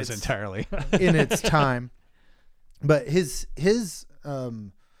discounting in those its- entirely. in its time, but his I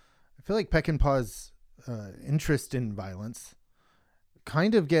feel like Peckinpah's interest in violence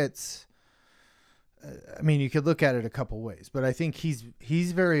kind of gets. I mean, you could look at it a couple ways, but I think he's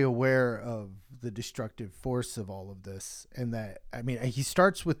very aware of the destructive force of all of this, and that, I mean, he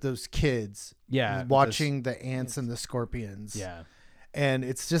starts with those kids, Yeah, watching the ants and the scorpions, Yeah. and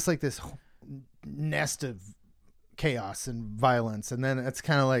it's just like this nest of chaos and violence, and then it's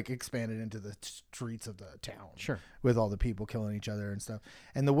kind of like expanded into the streets of the town, Sure. with all the people killing each other and stuff.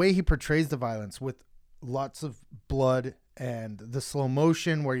 And the way he portrays the violence with lots of blood and the slow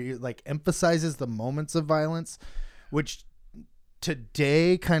motion where you like emphasizes the moments of violence, which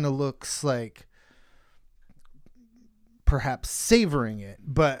today kind of looks like perhaps savoring it,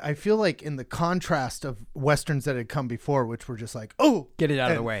 but I feel like in the contrast of westerns that had come before, which were just like, oh, Get it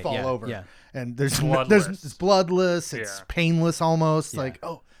out of the and way. fall Yeah, over, yeah. and there's Bloodless. it's bloodless, it's Yeah. painless almost, Yeah. like,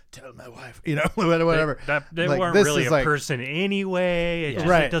 oh, tell my wife, you know, whatever. They Like, weren't this really is a like- person anyway. It just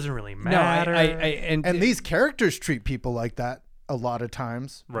Right. it doesn't really No, matter. and And these characters treat people like that a lot of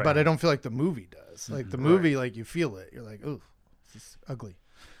times, Right. but I don't feel like the movie does. Like the movie, like you feel it. You're like, oh, this is ugly.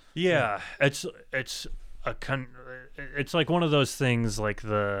 Yeah, it's it's like one of those things, like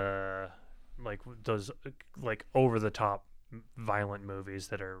those like over the top violent movies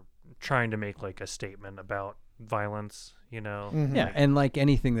that are trying to make like a statement about violence, you know. yeah, and like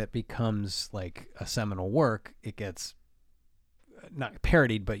anything that becomes like a seminal work, it gets not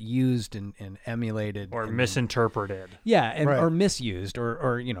parodied but used and emulated Or and misinterpreted. yeah, and Right. or misused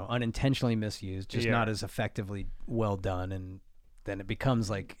or unintentionally misused, just Yeah. not as effectively well done, and then it becomes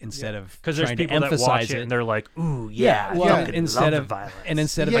like instead of Because there's trying people to that emphasize watch it and they're like, "Ooh, yeah, well, fucking instead love of the violence."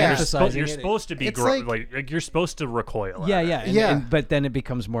 instead of Yeah. emphasizing you're it, supposed to be it's like you're supposed to recoil. yeah, at it. yeah, Yeah. but then it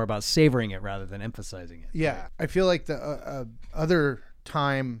becomes more about savoring it rather than emphasizing it. Yeah, I feel like the other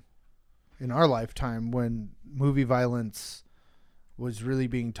time in our lifetime when movie violence was really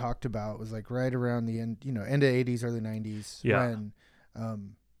being talked about was like right around the end, end of 80s, early 90s, Yeah. when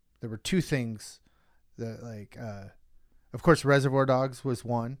there were two things that like, of course, Reservoir Dogs was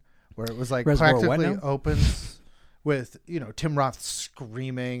one where it was like Reservoir what practically now? opens with, Tim Roth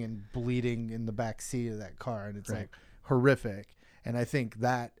screaming and bleeding in the back seat of that car. And it's Right. like horrific. And I think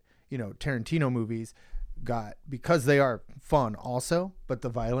that, Tarantino movies got, because they are fun also, but the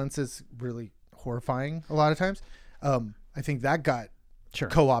violence is really horrifying a lot of times. I think that got Sure.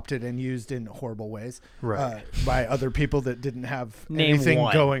 co-opted and used in horrible ways Right. by other people that didn't have Name anything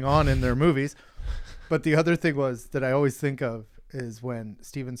one. going on in their movies. But the other thing was that I always think of is when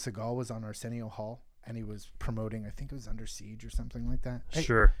Steven Seagal was on Arsenio Hall and he was promoting, I think it was Under Siege or something like that.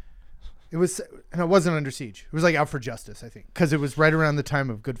 Sure. It wasn't Under Siege. It was like Out for Justice, I think, because it was right around the time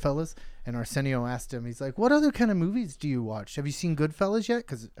of Goodfellas. And Arsenio asked him, he's like, "What other kind of movies do you watch? Have you seen Goodfellas yet?"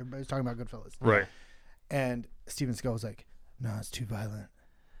 Because everybody was talking about Goodfellas. Right. And Steven Seagal was like, "No, it's too violent."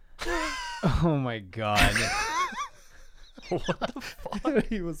 Oh my god.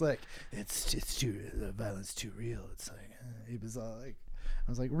 He was like, "It's too, the violence too real." It's like, he was all like,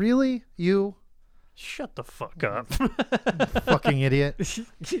 I was like, "Really, you Shut the fuck up. fucking idiot."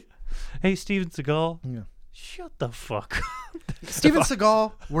 Hey, Steven Seagal. Yeah. Shut the fuck up. Steven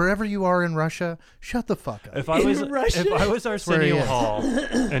Seagal, wherever you are in Russia, shut the fuck up. If I was Russia? if I was where he Arsenio is. Hall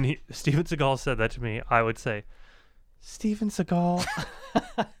and Steven Seagal said that to me, I would say, Steven Seagal,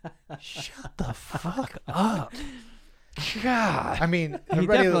 shut the fuck up. God. I mean, He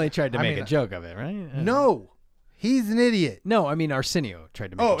everybody- definitely tried to I make mean, a joke of it, right? No, he's an idiot. No, I mean Arsenio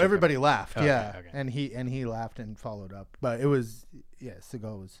tried to make a Oh, joke of everybody it. laughed. Okay, Yeah, okay. and he laughed and followed up. But it was,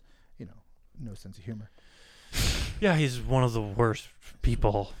 Seagal was, no sense of humor. Yeah, he's one of the worst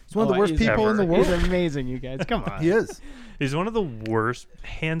people. He's one of the worst he's people in the ever. world. He's amazing, you guys. Come on. He is. He's one of the worst,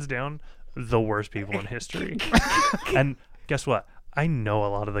 hands down, the worst people in history. And guess what? I know a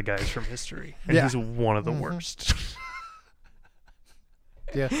lot of the guys from history, and he's one of the worst.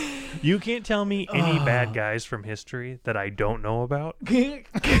 Yeah. You can't tell me any bad guys from history that I don't know about.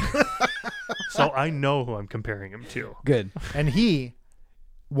 So I know who I'm comparing him to. Good. And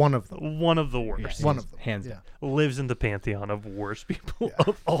one of them. One of the worst. One of them. Hands down. Lives in the pantheon of worst people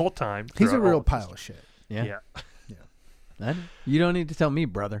of all time. He's a throughout real all of pile history. of shit. Yeah. You don't need to tell me,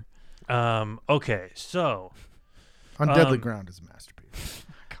 brother. Okay, so On Deadly Ground is a masterpiece.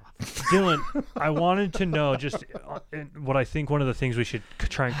 Dylan, I wanted to know just what I think one of the things we should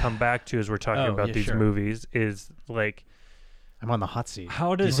try and come back to as we're talking about these movies is like, I'm on the hot seat.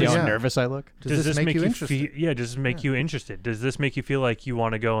 how Do you does see this, how nervous I look? Does this make you interested? does this make you interested? Does this make you feel like you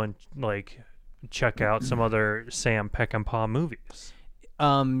want to go and like check out some other Sam Peckinpah movies?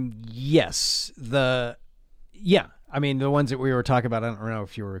 Yes. I mean, the ones that we were talking about, I don't know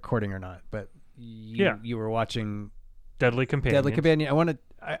if you were recording or not, but you were watching Deadly Companion. Deadly Companion.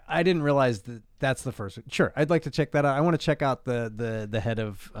 I didn't realize that that's the first one. Sure, I'd like to check that out. I want to check out the head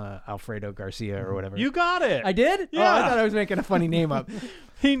of Alfredo Garcia or whatever. You got it. I did? Yeah. Oh, I thought I was making a funny name up.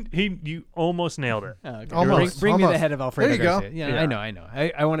 You almost nailed it. Oh, okay. Almost. Bring me the head of Alfredo There you go. Garcia. Yeah, I know.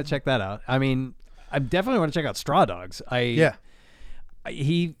 I want to check that out. I mean, I definitely want to check out Straw Dogs.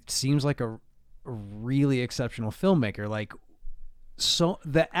 He seems like a really exceptional filmmaker. Like, so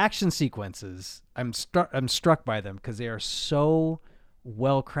the action sequences, I'm struck by them because they are so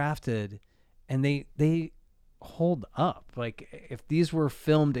well crafted, and they hold up. Like, if these were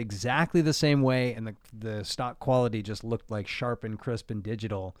filmed exactly the same way and the stock quality just looked like sharp and crisp and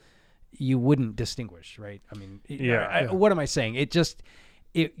digital, you wouldn't distinguish, right? I mean, what am I saying?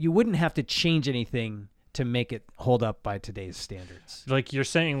 You wouldn't have to change anything to make it hold up by today's standards. Like you're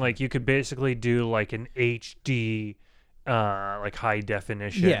saying, like you could basically do like an HD, like high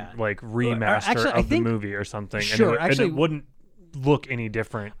definition, like remaster of the movie or something. Sure, and it wouldn't look any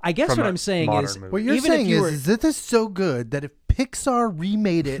different. I guess what I'm saying is, movie. What you're even saying if you is that this is so good that if Pixar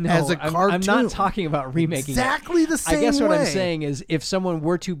remade it as a cartoon, I'm not talking about remaking exactly the same way. I guess what I'm saying is, if someone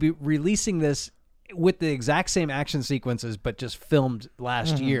were to be releasing this with the exact same action sequences but just filmed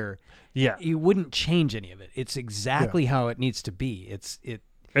last year, you wouldn't change any of it. It's exactly how it needs to be. It's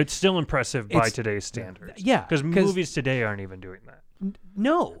still impressive by today's standards. Yeah, because movies today aren't even doing that.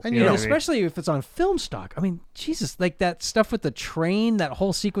 No, and especially if it's on film stock. I mean, Jesus, like that stuff with the train, that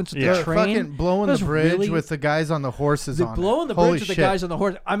whole sequence with the train, fucking blowing the bridge with the guys on the horses. Blowing the bridge with the guys on the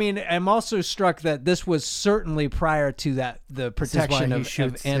horse. I mean, I'm also struck that this was certainly prior to the protection of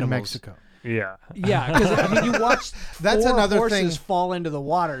animals in Mexico. Yeah, because I mean, you watch that's another horses thing. fall into the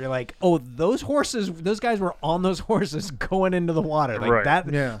water. You're like, oh, those guys were on those horses going into the water, like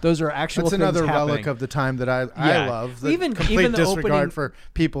that. Yeah, those are actual. That's things another happening. relic of the time that I love. The even complete the disregard opening, for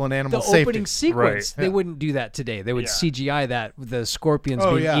people and animal the safety. opening sequence, they wouldn't do that today. They would CGI that the scorpions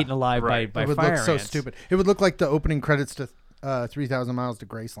being eaten alive by it would fire look so ants. stupid. It would look like the opening credits to 3,000 Miles to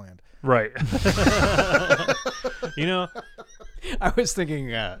Graceland. Right. You know, I was thinking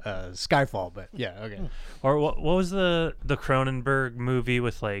Skyfall, but yeah, okay. Or what was the Cronenberg movie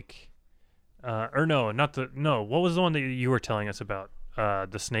with like, what was the one that you were telling us about?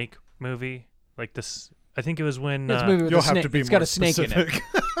 The snake movie, like this. I think it was when It's a movie with you'll a snake. have to be it's more got a snake specific. in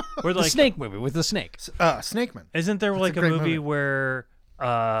it. Where The like snake movie with the snake. Snakeman. Isn't there That's like a a great movie movie. where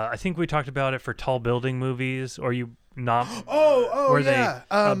I think we talked about it for tall building movies, or you not where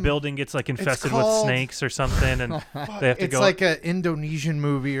a building gets like infested with snakes or something, and they have to it's go. like an Indonesian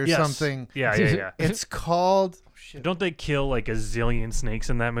movie or something. Yeah. It's called. Don't they kill like a zillion snakes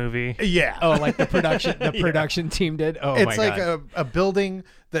in that movie? Yeah. Oh, like the production team did. Oh, it's my like God. a building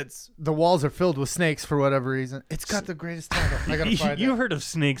that's the walls are filled with snakes for whatever reason. It's got the greatest title. I gotta find You it. heard of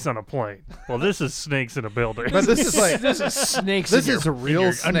snakes on a plane? Well, this is snakes in a building. But this is like this is snakes. this in is your, real in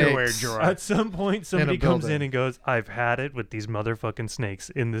your snakes. underwear drawer. At some point, somebody comes building. in and goes, "I've had it with these motherfucking snakes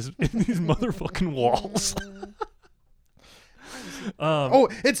in these motherfucking walls."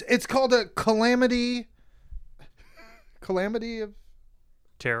 It's called a calamity. Calamity of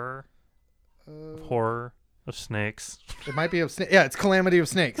terror, of horror, of snakes. it might be of snakes. Yeah, it's Calamity of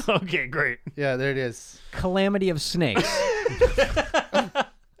Snakes. Okay, great. Yeah, there it is. Calamity of Snakes.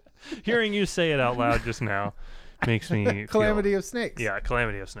 Hearing you say it out loud just now makes me Calamity feel, of Snakes. Yeah,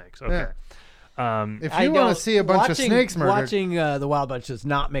 Calamity of Snakes. Okay. If you want to see a bunch of snakes murdered, watching The Wild Bunch does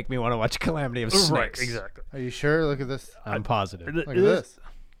not make me want to watch Calamity of Snakes. Right, exactly. Are you sure? Look at this. I'm positive. Look at this.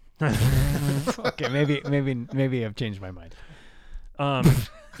 Okay, maybe I've changed my mind.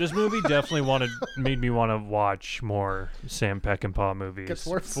 This movie definitely made me want to watch more Sam Peckinpah movies. Gets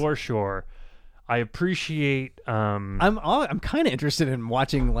worse. For sure. I appreciate. I'm kind of interested in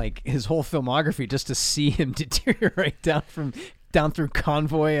watching like his whole filmography just to see him deteriorate down from down through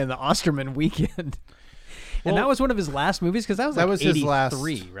Convoy and the Osterman Weekend. And that was one of his last movies because that was like his last.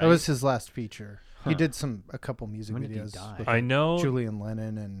 right? That was his last feature. He Huh. did a couple music When did he videos. die? with, I like, know Julian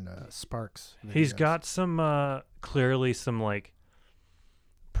Lennon and Sparks. he's videos. got some clearly some like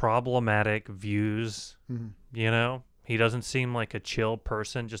problematic views. Mhm. You know, he doesn't seem like a chill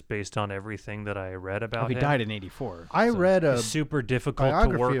person just based on everything that I read about He him. died in '84. I read a He's super difficult to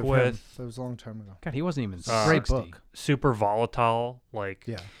biography work of with. him. That was a long time ago. God, he wasn't even Great 60. book. Super volatile. Like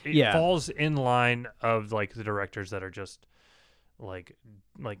Yeah. it Yeah. falls in line of like the directors that are just like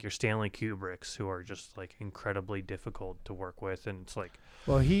your Stanley Kubricks, who are just like incredibly difficult to work with, and it's like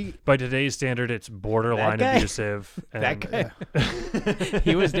Well, he by today's standard, it's borderline guy? abusive. And, That guy.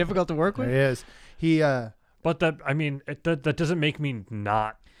 He was difficult to work there with. he is. He but that I mean, that doesn't make me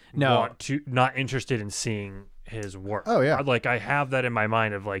not not interested in seeing his work. Oh, yeah. Like I have that in my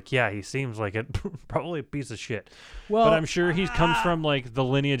mind of like, yeah, he seems like it probably a piece of shit. Well, But I'm sure he comes from like the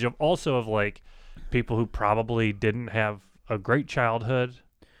lineage of also of like people who probably didn't have a great childhood,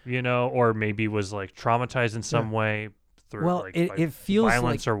 you know, or maybe was like traumatized in some way through Well, like by it feels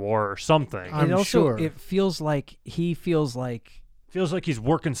violence like or war or something. I'm it also sure. it feels like he feels like Feels like he's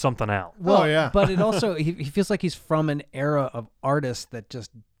working something out. well, yeah. but it also he feels like he's from an era of artists that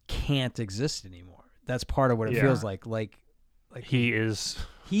just can't exist anymore. That's part of what it Yeah. feels like. Like He is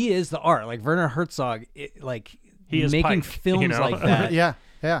he is the art. Like Werner Herzog, He is making Pike, films you know? like that.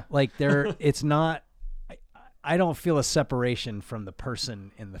 yeah. Like it's not. I don't feel a separation from the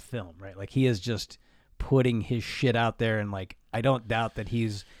person in the film, right? Like he is just putting his shit out there, and like I don't doubt that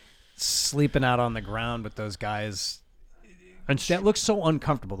he's sleeping out on the ground with those guys. and That looks so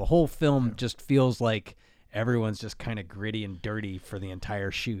uncomfortable. The whole film just feels like everyone's just kind of gritty and dirty for the entire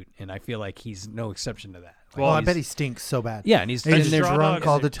shoot, and I feel like he's no exception to that. Like, Well, I he's- bet he stinks so bad. Yeah, and he's And and he's they're Straw drunk Dogs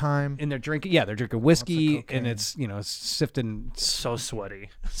all is- the time. and they're drinking. Yeah, they're drinking whiskey, cocaine. and it's sifting so sweaty.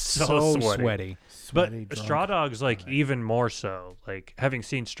 so sweaty. Sweaty, But drunk. Straw Dogs, like even more so, like having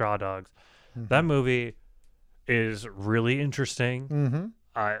seen Straw Dogs, that movie is really interesting. Mm-hmm.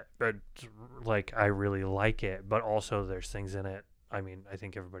 But like I really like it, but also there's things in it. I mean, I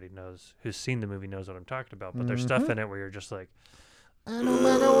think everybody knows who's seen the movie knows what I'm talking about. But there's stuff in it where you're just like, I don't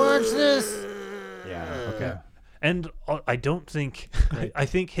want to watch this. Yeah. Okay. and I don't think I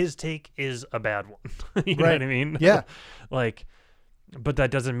think his take is a bad one. You know Right. what I mean? Yeah. Like, but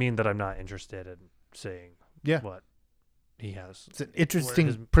that doesn't mean that I'm not interested in seeing Yeah. what he has. It's an interesting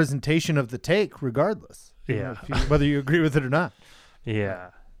his- presentation of the take, regardless. You know, Yeah. whether you agree with it or not. Yeah,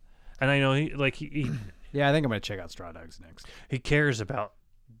 and I know he Yeah, I think I'm gonna check out Straw Dogs next. he cares about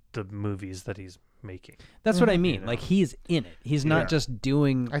the movies that he's making. That's what I mean. You know. Like he's in it. He's not Yeah. just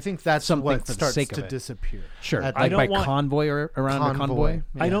doing I think that's something what for the starts sake of to it. disappear. sure, I like don't by want- convoy or around a convoy.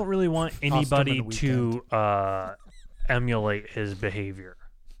 I don't really want anybody Osterman to emulate his behavior.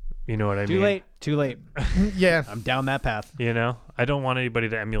 You know what I Too mean? late. Too late. Yeah. I'm down that path. You know, I don't want anybody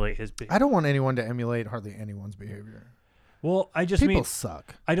to emulate his behavior. I don't want anyone to emulate hardly anyone's behavior. Well, I just People mean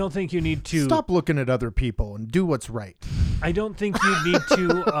suck. I don't think you need to Stop looking at other people and do what's right. I don't think you need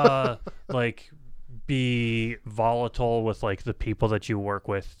to like be volatile with like the people that you work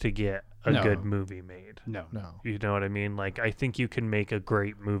with to get a No. good movie made. No. No. You know what I mean? Like I think you can make a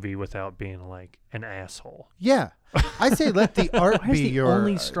great movie without being like an asshole. Yeah. I say let the art Why is be the your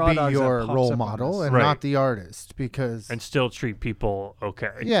only Straw Dogs that pops role up on model this? and Right. not the artist because And still treat people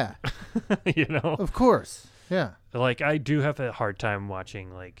okay. yeah, You know? of course. Yeah. Like I do have a hard time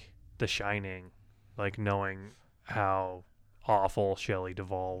watching like The Shining, like knowing how awful Shelley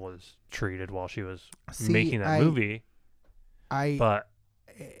Duvall was treated while she was See, making that movie. But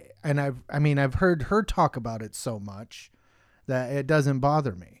I've heard her talk about it so much that it doesn't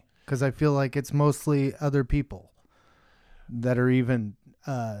bother me because I feel like it's mostly other people that are even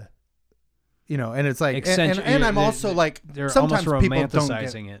and it's like and I'm also like They're sometimes almost people don't get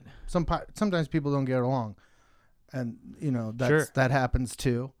romanticizing it. sometimes people don't get along, and that's Sure. that happens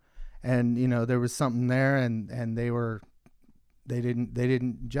too, and there was something there, and they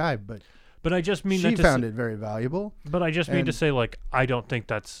didn't jibe, but I just mean she that to found say, it very valuable. But I just mean to and- say like I don't think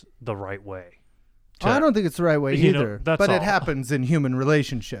that's the right way. I don't think it's the right way you know, either, that's but it all. happens in human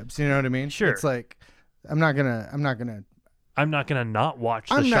relationships. You know what I mean? Sure. It's like I'm not gonna I'm not gonna not watch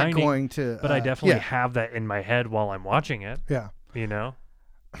The I'm not Shining, going to. but I definitely yeah. have that in my head while I'm watching it. Yeah. You know?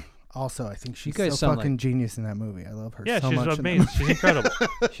 Also, I think she's guys so sound fucking genius in that movie. I love her Yeah, so she's much. in that amazing. movie. She's incredible.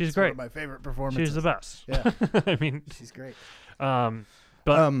 She's It's great. One of my favorite performances. She's the best. Yeah, I mean, she's great.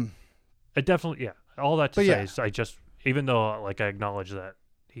 but it definitely, yeah. All that to But say yeah. is, I just, even though like I acknowledge that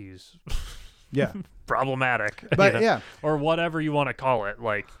he's Yeah, problematic, but you know, yeah, or whatever you want to call it,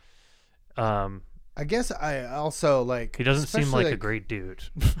 like, I guess I also like. He doesn't seem especially, like a great dude.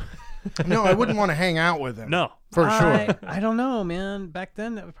 No, I wouldn't want to hang out with him. No, for sure. I don't know, man. Back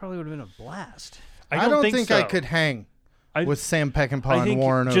then, that probably would have been a blast. I don't think so. I could hang with Sam Peckinpah I and think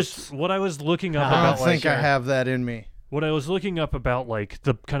Warren Oates. just what I was looking up I about. don't think I have that in me. What I was looking up about, like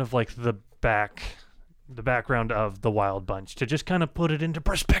the kind of like the background of the Wild Bunch to just kind of put it into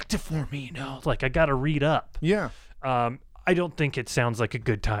perspective for me. You know, like I got to read up. Yeah. I don't think it sounds like a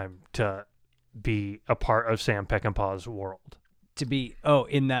good time to be a part of Sam Peckinpah's world. To be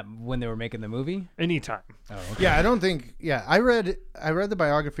in that when they were making the movie. Anytime. Oh, okay. Yeah, I don't think. Yeah, I read the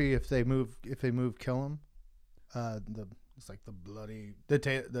biography. If they move, kill him. It's like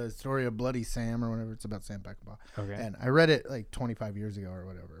the story of Bloody Sam or whatever. It's about Sam Peckinpah. Okay. And I read it like 25 years ago or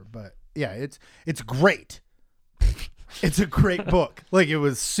whatever. But yeah, it's great. It's a great book. Like it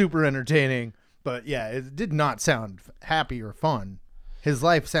was super entertaining. But yeah, it did not sound happy or fun. His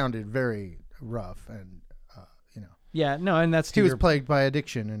life sounded very rough and. Yeah, no, and that's he was plagued by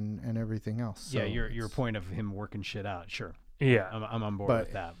addiction and everything else. So yeah, your point of him working shit out, sure. Yeah, I'm on board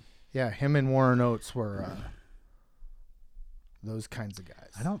with that. Yeah, him and Warren Oates were those kinds of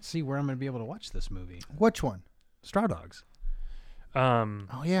guys. I don't see where I'm going to be able to watch this movie. Which one? Straw Dogs.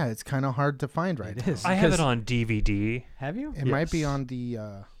 Oh yeah, it's kind of hard to find right now. It is. I have it on DVD. Have you? It might be on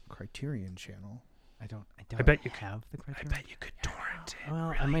the Criterion channel. I don't I bet you have the Criterion. I bet you could torrent it.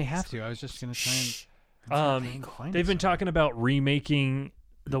 Well, I may have to. I was just going to try and. They've been talking about remaking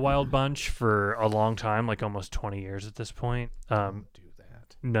the Wild Bunch for a long time, like almost 20 years at this point. Don't do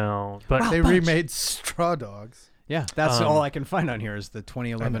that. No, but They remade Straw Dogs. Yeah, that's all I can find on here is the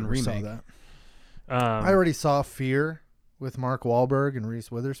 2011 remake. Saw that. I already saw Fear with Mark Wahlberg and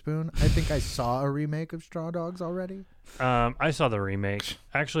Reese Witherspoon. I think I saw a remake of Straw Dogs already. I saw the remake.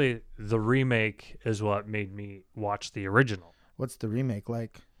 Actually, the remake is what made me watch the original. What's the remake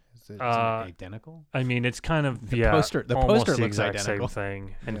like? Is it identical? I mean, it's kind of the poster almost the looks exact identical. same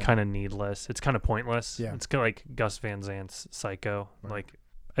thing and kind of needless. It's kind of pointless. Yeah. It's kind of like Gus Van Sant's Psycho. Right. Like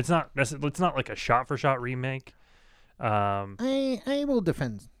it's not like a shot for shot remake. I will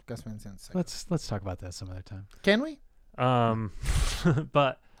defend Gus Van Sant's Psycho. Let's talk about that some other time. Can we?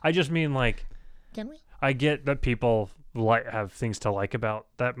 But I just mean like, can we? I get that people have things to like about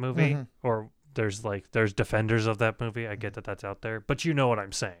that movie, or there's defenders of that movie. I get that that's out there, but you know what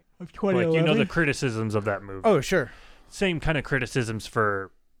I'm saying. Like you know the criticisms of that movie. Oh sure. Same kind of criticisms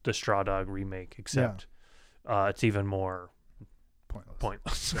for the Straw Dog remake, except it's even more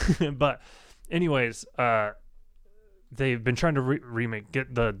pointless. But anyways, they've been trying to remake.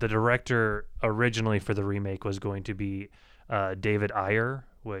 Get the director originally for the remake was going to be David Ayer,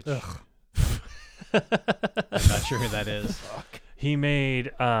 which I'm not sure who that is. He made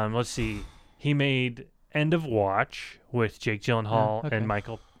he made End of Watch with Jake Gyllenhaal and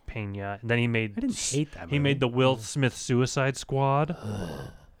Michael Pena, and then he made I didn't hate that movie. He made the Will Smith Suicide Squad.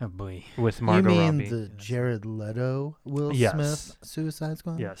 Oh boy. With Margot Robbie. You mean Robbie. the Jared Leto Will Smith Suicide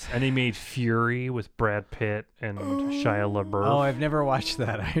Squad? Yes, and he made Fury with Brad Pitt and Shia LaBeouf. Oh, I've never watched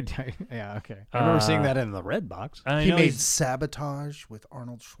that. Yeah, okay. I remember seeing that in the Red Box. He made Sabotage with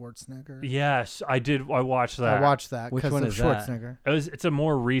Arnold Schwarzenegger. Yes, I did. I watched that. I watched that. Which one is Schwarzenegger? It's a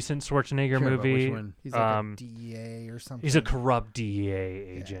more recent Schwarzenegger movie. Which one? He's like a DEA or something. He's a corrupt DEA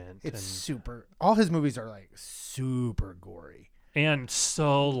agent. It's super. All his movies are like super gory. And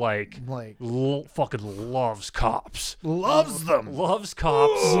so, fucking loves cops. Loves them. Loves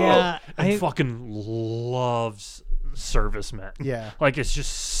cops. Yeah. And fucking loves servicemen. Yeah. Like, it's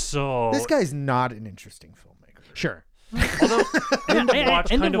just so... This guy's not an interesting filmmaker. Sure. Although, End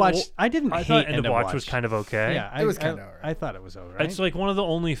of Watch... I didn't I hate thought End of Watch was kind of okay. Yeah, it was kind of all right. I thought it was all right. It's like one of the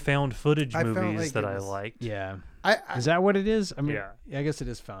only found footage I felt movies like that it I was- liked. Yeah. Is that what it is? I mean, Yeah. I guess it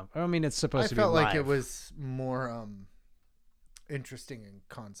is found. I mean, it's supposed to be I felt like live. it was more interesting in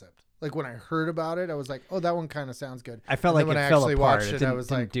concept. Like when I heard about it, I was like, "Oh, that one kind of sounds good." I felt And like then it when I fell actually apart. watched It it, didn't, I was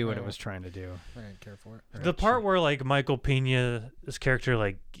didn't like, do what it was trying to do. I didn't care for it. The part where like Michael Pena's character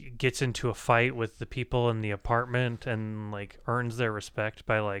like gets into a fight with the people in the apartment and like earns their respect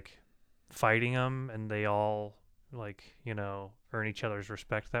by like fighting them, and they all like earn each other's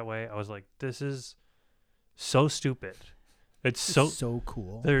respect that way. I was like, this is so stupid. It's so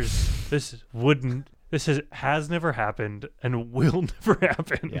cool. This has never happened and will never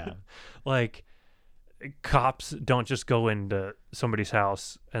happen. Yeah. Like cops don't just go into somebody's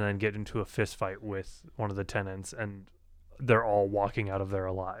house and then get into a fist fight with one of the tenants and they're all walking out of there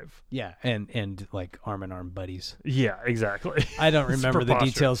alive. Yeah, and like arm in arm buddies. Yeah, exactly. I don't remember the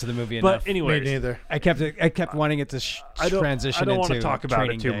details of the movie enough. But anyway, Me neither. I kept wanting it to transition I don't want into to talk about it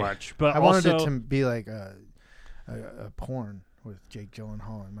Training too Day. much, but I also, wanted it to be like a porn with Jake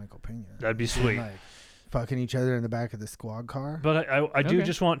Gyllenhaal and Michael Pena. That'd be sweet. Like, fucking each other in the back of the squad car. But I do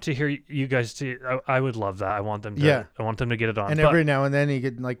just want to hear you guys I would love that. I want them to. Yeah. I want them to get it on. And every now and then he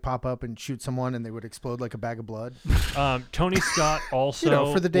could like pop up and shoot someone, and they would explode like a bag of blood. Tony Scott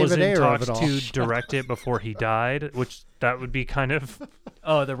also for the was David in Ayer of talks it all. to direct it before he died, which that would be kind of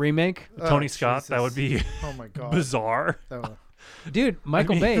Oh, the remake, Tony Scott. That would be Oh my god. bizarre. dude.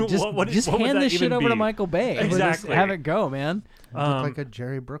 Michael mean, Bay, what would hand that this shit even over to be? Michael Bay. Exactly. Have it go, man. It looked like a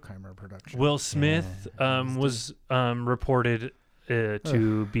Jerry Bruckheimer production. Will Smith was reported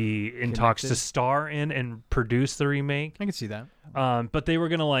to be in talks to Connected. star in and produce the remake. I can see that. But they were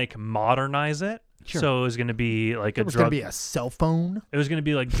gonna like modernize it. Sure. So it was gonna be like it was going to be a cell phone. It was gonna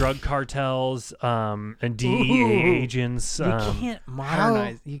be like drug cartels and DEA agents. You can't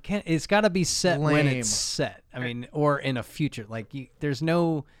modernize. You can't. It's got to be set when Lame. it's set. I mean, or in a future. Like there's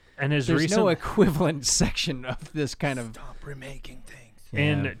no. And his There's recent no equivalent section of this kind of. Stop remaking things.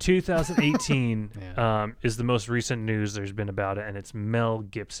 in 2018 Yeah. is the most recent news there's been about it, and it's Mel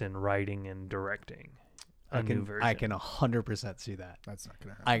Gibson writing and directing a new version. I can 100% see that. That's not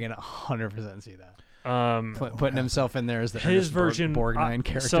going to happen. I can 100% see that. Um, Putting himself in there as the his Ernest version Borgnine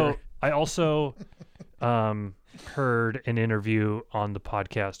character. So I also heard an interview on the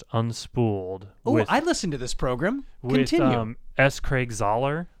podcast Unspooled Oh, with I listened to this program. with Continue. S. Craig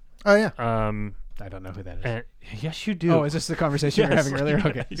Zoller. Oh yeah. I don't know who that is. And yes, you do. Oh, is this the conversation we were Yes, having earlier? yeah,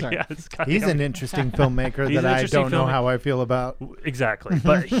 Okay, sorry. yeah, it's kind He's of- an interesting filmmaker He's that an I interesting don't know filmmaker. how I feel about. Exactly.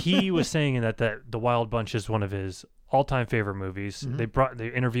 But he was saying that The Wild Bunch is one of his all-time favorite movies. Mm-hmm. They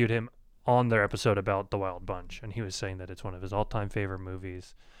interviewed him on their episode about The Wild Bunch, and he was saying that it's one of his all-time favorite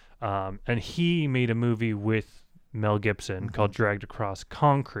movies. And he made a movie with Mel Gibson called Dragged Across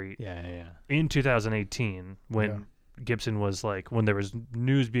Concrete Yeah. in 2018 when Gibson was like, when there was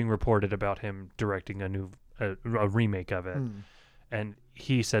news being reported about him directing a remake of it. And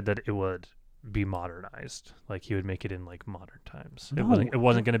he said that it would be modernized, like he would make it in like modern times. No. It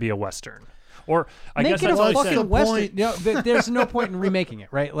wasn't going to be a Western, or I Make guess it that's a what I fucking said. Western. No, there's no point in remaking it,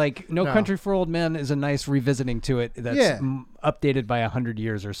 right? Like, No Country for Old Men is a nice revisiting to it that's updated by 100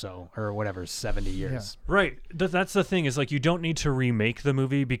 years or so, or whatever, 70 years. Right. That's the thing, is like you don't need to remake the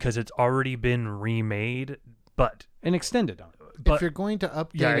movie because it's already been remade, but And extended on it. but If you're going to update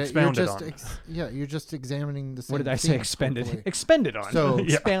yeah, it, you're expounded just on you're just examining the same. What did I say? scenes, Expended. hopefully. Expended on. So-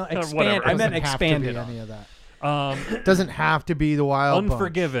 Yeah, expand. whatever. I meant Doesn't have to be expanded on. any of that. Doesn't have to be the Wild Bunch.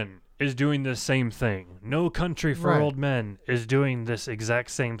 Unforgiven is doing the same thing. No Country for Right. Old Men is doing this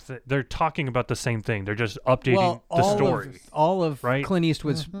exact same thing. They're talking about the same thing. They're just updating the story. All of right? Clint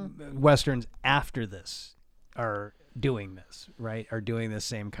Eastwood's westerns after this are doing this, right? Are doing the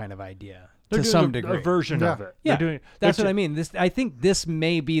same kind of idea They're to doing some a degree. version of it. Yeah, They're doing, that's they're what I mean. I think this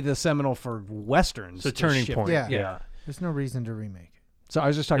may be the seminal for westerns. It's a to turning shift. point. Yeah. There's no reason to remake it. So I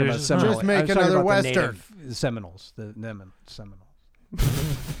was just talking There's about just Seminoles. Just make I was talking another about the Western. native Seminoles. The Seminoles.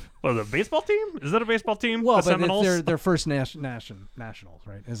 Well, the baseball team? Is that a baseball team? Well, the but Seminoles? they're first nationals,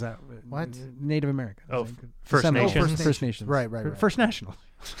 right? Is that What? Native American? Oh, Is that good? First Seminoles. Nations? First Nations. Right. First Nationals.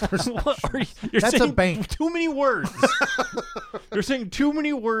 What are you, you're That's a saying bank. too many words. You're saying too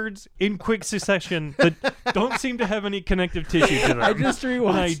many words in quick succession that don't seem to have any connective tissue to them. I just And I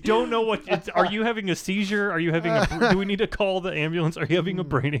rewatched. don't know what. Are you having a seizure? Are you having a? Do we need to call the ambulance? Are you having a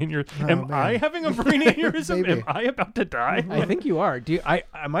brain aneurysm? Am man. I having a brain aneurysm? Maybe. Am I about to die? I think you are. Do you,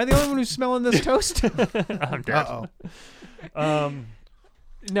 am I the only one who's smelling this toast? I'm dead. Uh-oh.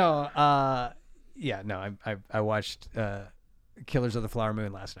 No. Yeah. No. I watched Killers of the Flower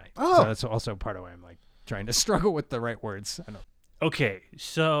Moon last night. Oh. So that's also part of why I'm like trying to struggle with the right words. I know. Okay,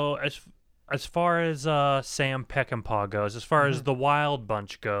 so as far as Sam Peckinpah goes, as far as the Wild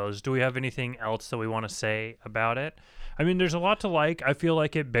Bunch goes, do we have anything else that we want to say about it? I mean, there's a lot to like. I feel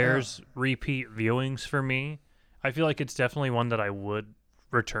like it bears repeat viewings for me. I feel like it's definitely one that I would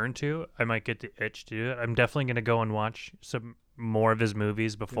return to. I might get the itch to do it. I'm definitely going to go and watch some more of his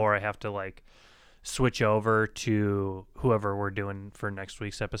movies before I have to like switch over to whoever we're doing for next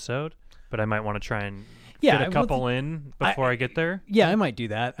week's episode. But I might want to try and fit a couple in before I get there. Yeah, I might do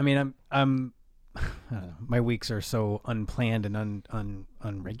that. I mean, I'm I don't know, my weeks are so unplanned and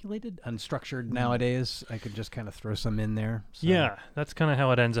unregulated, unstructured nowadays. I could just kind of throw some in there. So. Yeah, that's kind of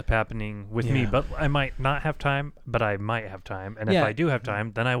how it ends up happening with me. Yeah. But I might not have time, but I might have time. And if Yeah. I do have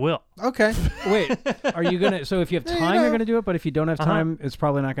time, then I will. Okay. Wait, are you gonna? So if you have There you time, you're go. gonna do it. But if you don't have time, it's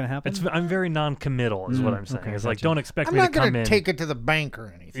probably not gonna happen. I'm very non-committal is what I'm saying. okay, It's like, gotcha. don't expect I'm me to not come going in. to take it to the bank or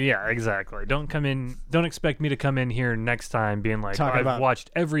anything. Yeah, exactly. Don't expect me to come in here next time being like, Talking I've about-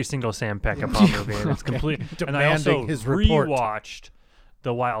 watched every single Sam Peckinpah movie and it's complete. And I Demanding also his report. rewatched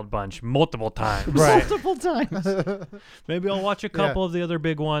The Wild Bunch multiple times. Right. Multiple times. Maybe I'll watch a couple of the other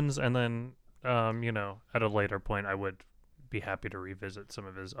big ones, and then, at a later point, I would be happy to revisit some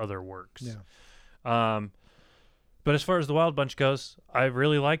of his other works. Yeah. But as far as The Wild Bunch goes, I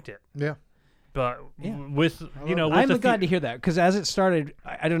really liked it. Yeah. But Yeah. with I'm the glad to hear that, because as it started,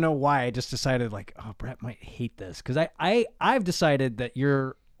 I don't know why, I just decided like, oh, Brett might hate this, because I've decided that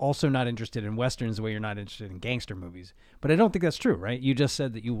you're also not interested in Westerns the way you're not interested in gangster movies. But I don't think that's true, right? You just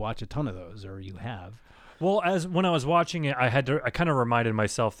said that you watch a ton of those, or you have. Well, as when I was watching it, I kind of reminded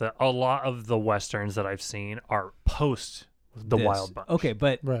myself that a lot of the Westerns that I've seen are post The Wild Bunch. Okay,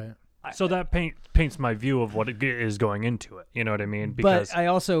 but Right. So that paints my view of what it is going into it. You know what I mean? Because but I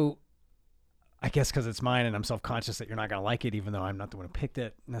also, I guess because it's mine and I'm self-conscious that you're not going to like it, even though I'm not the one who picked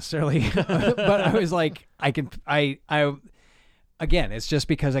it necessarily. But I was like, again, it's just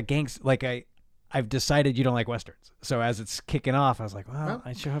because I've decided you don't like Westerns. So as it's kicking off, I was like, well,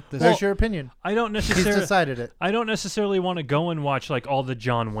 I should hope this. There's your opinion. I don't He's necessarily decided it. I don't necessarily want to go and watch like all the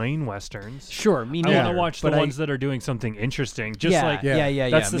John Wayne Westerns. Sure, me I neither. want to watch the but ones that are doing something interesting. Just yeah, like yeah.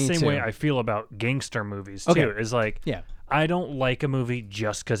 that's the me same too. way I feel about gangster movies too. Okay. Is like Yeah, I don't like a movie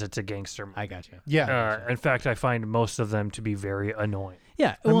just because it's a gangster movie. I got you. Yeah. In fact, I find most of them to be very annoying.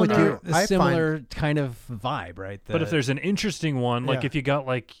 Yeah, I'm well, with they're you. a I similar kind of vibe, right? But if there's an interesting one, like Yeah. if you got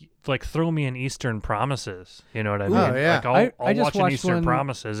like throw me an Eastern Promises, you know what I mean? Oh, yeah. Like I'll I just watch an watched Eastern one-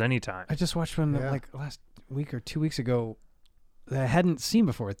 Promises anytime. I just watched one Yeah. like last week or 2 weeks ago that I hadn't seen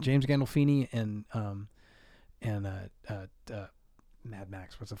before with James Gandolfini and Mad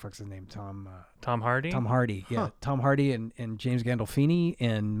Max. What's the fuck's his name? Tom Hardy. Tom Hardy. Yeah, Huh. Tom Hardy and James Gandolfini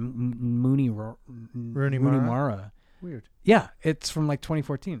and Rooney Mara. Weird. Yeah, it's from like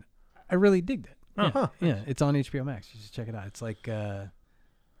 2014. I really digged it. Oh. Yeah, Huh. yeah, it's on HBO Max. You should check it out. It's like The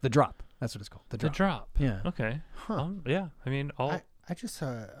Drop. That's what it's called. The The Drop. Drop. Yeah. Okay. Huh. Yeah. I mean, I just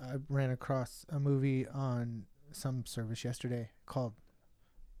I ran across a movie on some service yesterday called,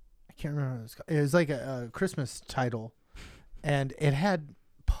 I can't remember what it was called. It was like a Christmas title, and it had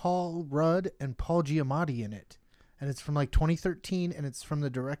Paul Rudd and Paul Giamatti in it, and it's from like 2013, and it's from the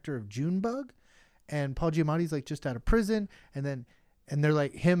director of Junebug, and Paul Giamatti's like just out of prison, and they're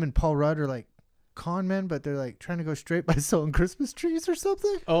like, him and Paul Rudd are like con men, but they're like trying to go straight by selling Christmas trees or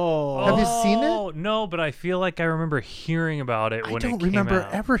something. Oh. Have you seen it? No, but I feel like I remember hearing about it I when it don't came remember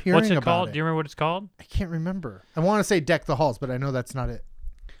out. ever hearing What's it about called? it. Do you remember what it's called? I can't remember. I want to say Deck the Halls, but I know that's not it.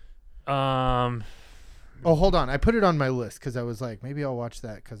 Oh, hold on. I put it on my list because I was like, maybe I'll watch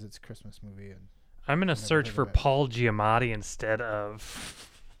that because it's a Christmas movie. And I'm gonna search heard for of it. Paul Giamatti instead of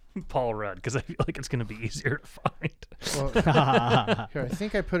Paul Rudd because I feel like it's gonna be easier to find. well, here, I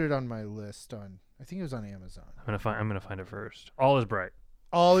think I put it on my list on. I think it was on Amazon. I'm gonna find it first. All is Bright.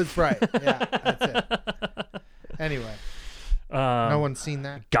 All is bright. Yeah, that's it. Anyway, no one's seen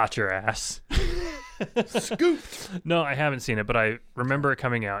that. Got your ass. Scooped. No, I haven't seen it, but I remember it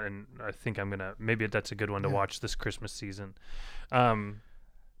coming out, and I think I'm gonna. Maybe that's a good one to Yeah. watch this Christmas season.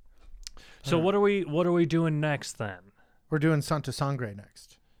 So what are we doing next then? We're doing Santa Sangre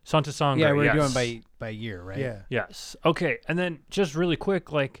next. Santa Sangre. Yeah, we're yes. doing by year, right? Yeah. Yes. Okay, and then just really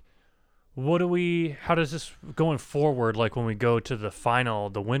quick, like, how does this going forward? Like when we go to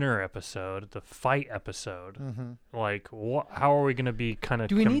the winter episode, the fight episode, Mm-hmm. like how are we gonna be kind of?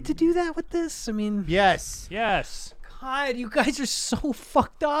 Do we need to do that with this? I mean, Yes, Yes. God, you guys are so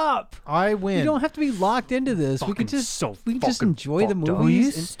fucked up. I win. You don't have to be locked into this. We Fucking could just so we could just fucking enjoy the fucked up. movies. Will you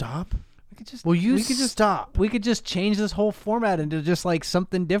and stop? we could just Will you we could just stop? we could just change this whole format into just like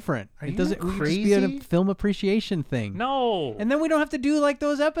something different. Are It you doesn't. We could just be crazy? a film appreciation thing. No. And then we don't have to do like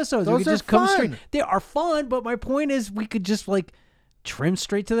those episodes. We Those could are just come straight. fun. They are fun, but my point is we could just like trim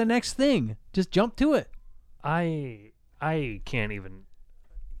straight to the next thing. Just jump to it. I can't even.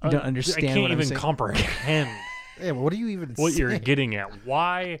 You don't understand I can't what I'm even saying? comprehend Yeah, what are you even what you're saying? getting at.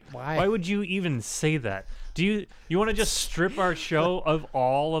 Why? Why? Why would you even say that? Do you want to just strip our show of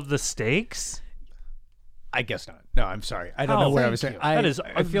all of the stakes? I guess not. No, I'm sorry. I don't Oh, know where I thank was saying. you. That is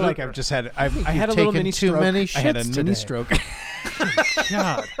I feel like I've just had. I had a you've little taken mini too stroke. many I had a shits mini today. stroke.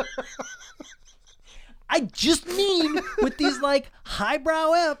 God. I just mean with these like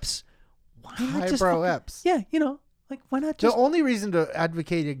highbrow eps. Why not just Highbrow fucking- eps. Yeah, like why not The just only reason to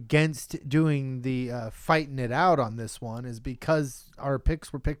advocate against doing the fighting it out on this one is because our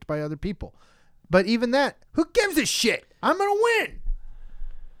picks were picked by other people. But even that, who gives a shit? I'm going to win.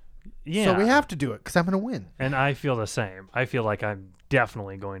 Yeah. So we have to do it because I'm going to win. And I feel the same. I feel like I'm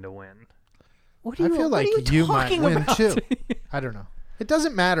definitely going to win. What I feel like what are you might talking win about? too. I don't know. It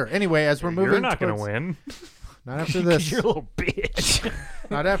doesn't matter. Anyway, as we're moving You're not going to towards- win. Not after 'Cause this. you're a little bitch.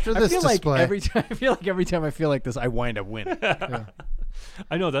 Not after I this feel like display. every time I feel like I feel like this, I wind up winning.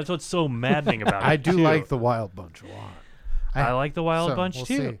 I know that's what's so maddening about it. I do too. like the Wild Bunch a lot. I like the Wild so Bunch we'll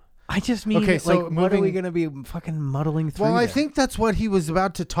too. see. I just mean, Okay, so what are we moving- going to be fucking muddling through? Well, I there? think that's what he was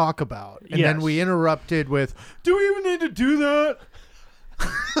about to talk about, and then Yes. we interrupted with, "Do we even need to do that?"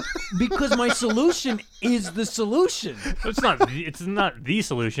 because my solution is the solution. It's not. It's not the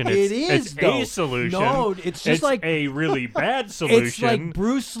solution. It's, It is, it's though. a solution. No, it's just like- a really bad solution. It's like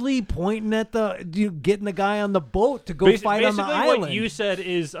Bruce Lee pointing at getting the guy on the boat to go fight on the basically, island. what you said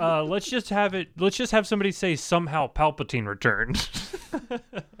is, let's just have somebody say somehow Palpatine returned.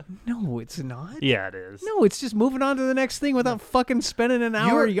 No, it's not. Yeah, it is. No, it's just moving on to the next thing without fucking spending an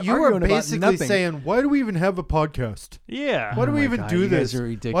hour You arguing were about basically nothing. saying, "Why do we even have a podcast? Yeah. Why do Oh we my even God, do you this? guys are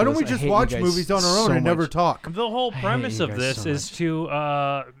Why don't ridiculous. we I just hate you watch guys movies on our own so and never much. talk?" The whole premise you of guys this so is much. to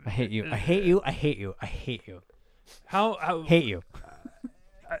I hate you. I hate you. I hate you. I hate you. how Hate you.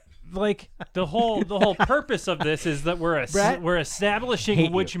 like the whole purpose of this is that Brett, we're hate establishing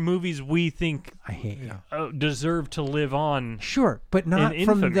you. which movies we think I hate you. deserve to live on. Sure, but not In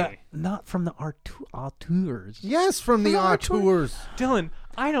from the infamy. auteurs. Yes, from the auteurs. Dylan,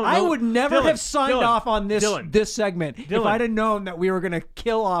 I don't know. I would never Dylan, have signed Dylan, off on this Dylan, this segment if Dylan. I'd have known that we were going to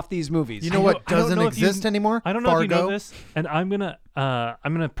kill off these movies. You know I what don't doesn't know if you- exist anymore? I don't know if you know Fargo. this, and I'm gonna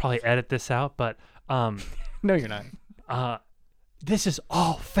probably edit this out, but No, you're not. this is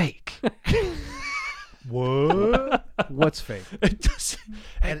all fake. What? What's fake?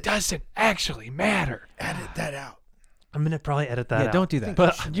 It doesn't actually matter. Edit that out. I'm gonna probably edit that Yeah, out. don't do that.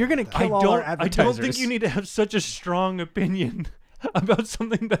 But You're going to I kill all our don't. I advertisers. don't think you need to have such a strong opinion about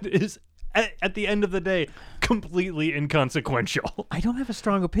something that is, at the end of the day, completely inconsequential. I don't have a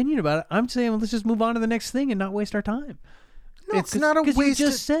strong opinion about it. I'm saying let's just move on to the next thing and not waste our time. It's not a Because waste. you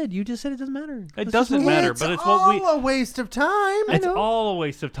just said it doesn't matter. It Let's just doesn't move on. matter, It's but it's all what we. a waste of time. It's know. all a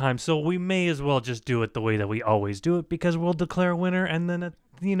waste of time, so we may as well just do it the way that we always do it because we'll declare a winner, and then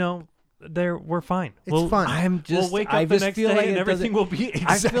we're fine. It's fun. I'm just. We'll wake up I the just next feel day like and it everything doesn't- will be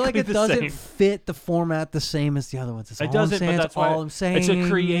I exactly feel like it the doesn't same. fit the format the same as the other ones. That's It all doesn't, I'm saying. but that's all why I'm saying. it's a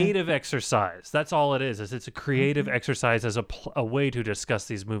creative exercise. That's all it is. It's a creative exercise as a way to discuss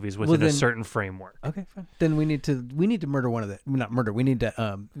these movies within a then- certain framework. Okay, fine. Then we need to murder one of the not murder. We need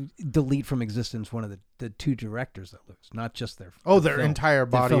to delete from existence one of the two directors that lose, not just their their film- entire their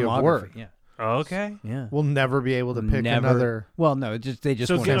body of filmography. work. Yeah, Okay. yeah. We'll never be able to pick Never. another Well, no, they just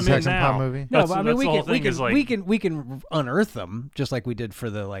So won't get have 'em in sex. now. movie. No, That's- but I mean that's we the whole can we thing is, can like- we can unearth them just like we did for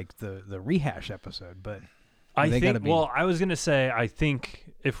the rehash episode. But I they gotta think. be- Well, I was gonna say. I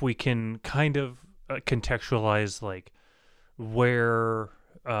think if we can kind of contextualize like where.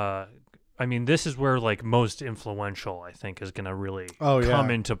 I mean, this is where like most influential. I think is gonna really come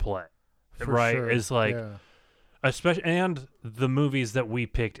into play. For right? sure. Is like. Yeah. Especially and the movies that we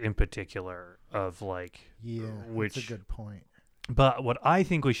picked in particular of like That's a good point. but what I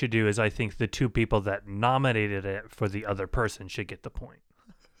think we should do is I think the two people that nominated it for the other person should get the point.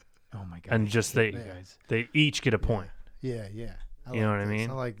 oh my god, And just you guys. they each get a point. Yeah. I You know like what I this. mean?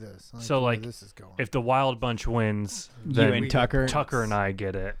 I like this. I like So, the way like, this is going. If the Wild Bunch wins, You then and Tucker. Tucker and I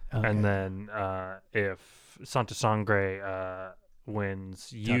get it. Okay. And then if Santa Sangre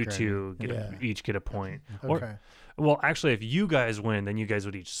wins, you Tucker two and- Yeah. each get a point. okay. Well, actually, if you guys win, then you guys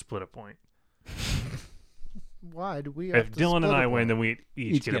would each split a point. Why do we? If have to Dylan and split I a win, point? then we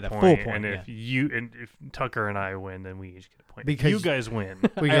each get a full point. point, And yeah. if Tucker and I win, then we each get a point. Because if you guys win,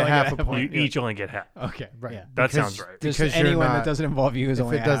 we I get only half get a half a point. you each only get half. Okay, Right. yeah. That Because- sounds right. Just Because you're anyone not- that doesn't involve you is if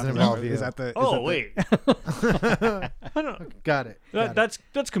only it doesn't half. involve Is you. that the? Is Oh that the- wait, I don't, Got it. Got it.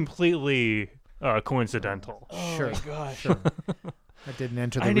 that's completely coincidental. Sure. gosh. Sure. I didn't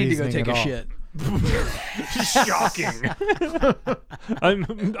enter the I need to go reasoning take a at all. shit. Shocking. I'm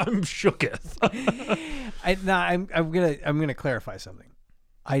shooketh. I'm gonna clarify something.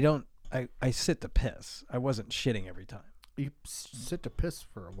 I sit to piss. I wasn't shitting every time. You sit to piss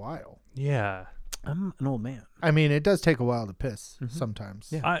for a while. Yeah. I'm an old man. I mean, it does take a while to piss sometimes.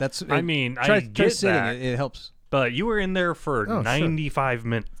 Yeah, I that's. mean, try, I try get sitting. that, It helps. but you were in there for Oh, sure. 95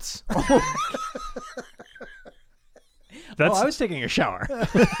 minutes. Oh, I was taking a shower.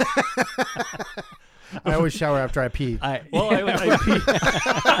 I always shower after I pee. I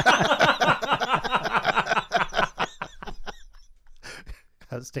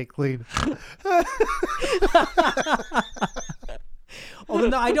Gotta stay clean. Although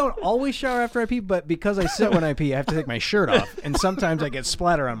no, I don't always shower after I pee, but because I sit when I pee, I have to take my shirt off, and sometimes I get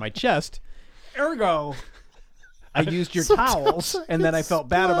splatter on my chest. Ergo, I used your towels, and then I felt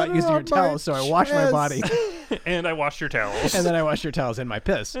bad about using your towels, so I washed my body, and I washed your towels. and then I washed your towels in my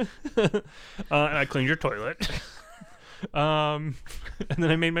piss. And I cleaned your toilet. And then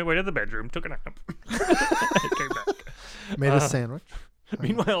I made my way to the bedroom, took a nap. I came back. Made a sandwich.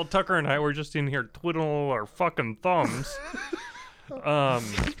 Meanwhile, Tucker and I were just in here twiddling our fucking thumbs.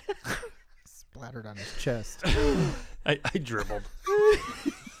 Splattered on his chest. I dribbled.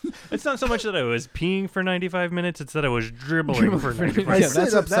 It's not so much that I was peeing for 95 minutes; it's that I was dribbling for 95 I minutes.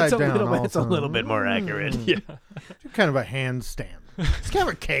 sit upside down That's a also. little bit more accurate. Yeah. Kind of a handstand. It's kind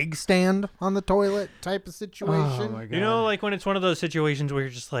of a keg stand on the toilet type of situation. Oh my god! You know, like when it's one of those situations where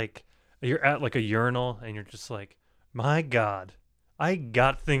you're just like, you're at like a urinal and you're just like, my God, I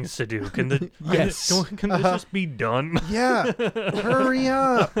got things to do. Can the Yes. can this just be done? Yeah, hurry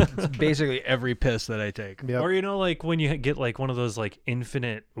up. It's basically every piss that I take. Yep. Or you know, like when you get like one of those like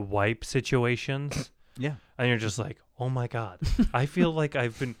infinite wipe situations, Yeah. and you're just like, oh my God, I feel like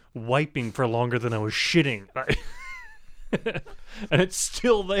I've been wiping for longer than I was shitting. And it's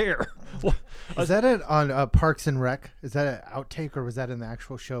still there. Is that it on Parks and Rec? Is that an outtake, or was that in the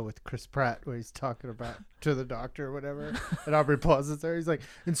actual show with Chris Pratt where he's talking about to the doctor or whatever? And Aubrey Plaza's there. He's like,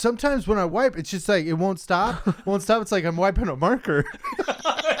 and sometimes when I wipe, it's just like it won't stop. It's like I'm wiping a marker.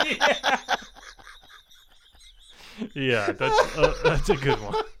 Yeah, that's a good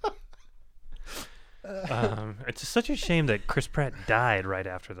one. It's such a shame that Chris Pratt died right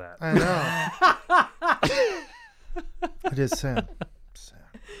after that. I know. It is sad.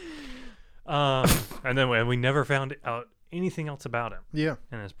 And then we never found out anything else about him Yeah.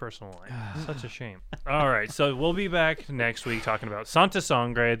 in his personal life. Such a shame. All right, so we'll be back next week talking about Santa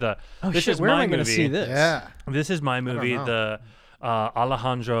Sangre. This shit, is where am my I going to movie. see this? Yeah. This is my movie. know. The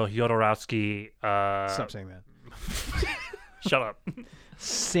Alejandro Jodorowsky. Stop saying that. Shut up.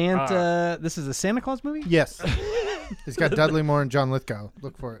 Santa. This is a Santa Claus movie. Yes. He's got Dudley Moore and John Lithgow.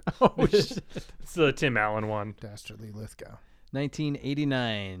 Look for it. Oh shit. It's the Tim Allen one. Dastardly Lithgow.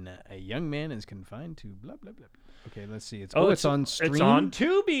 1989. A young man is confined to blah blah blah. Okay, let's see. It's on stream. It's on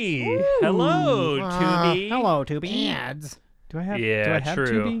Tubi. Hello, Tubi. Hello, Tubi. Ads. Do I have? Yeah, do I have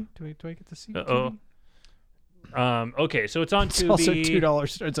true. Tubi? Do I get to see? Uh-oh. Tubi? Okay, so it's on It's Tubi. also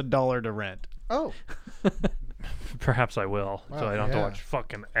 $2. It's $1 to rent. Oh. Perhaps I will, so I don't have to yeah. watch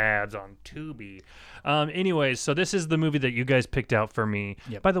fucking ads on Tubi. Anyways, so this is the movie that you guys picked out for me.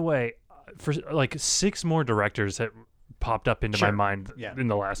 Yep. By the way, for like 6 more directors that popped up into my mind Yeah. in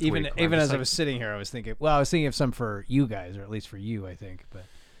the last Even week. even I'm as just I was sitting here, I was thinking. Well, I was thinking of some for you guys, or at least for you, I think. But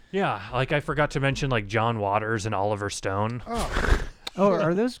yeah, like I forgot to mention like John Waters and Oliver Stone. oh,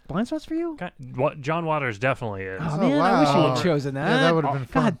 are those blind spots for you? What John Waters definitely is. Oh man, I wish you wow. had chosen that. Yeah, that would have been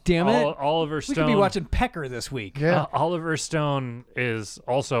fun. God damn it! Oliver We Stone. could be watching Pecker this week. Yeah. Oliver Stone is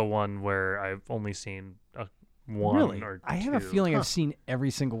also one where I've only seen one Really? or I have a two. feeling I've seen every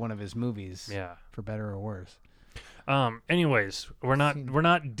single one of his movies. Yeah. For better or worse. Anyways, we're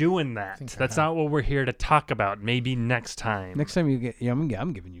not doing that. That's not what we're here to talk about. Maybe next time. Next time you get, yeah, I'm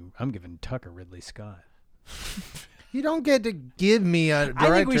giving Tucker Ridley Scott. You don't get to give me a director. I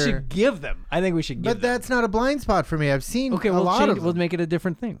think we should give them. But that's not a blind spot for me. I've seen Okay, a we'll lot change. of them. We'll make it a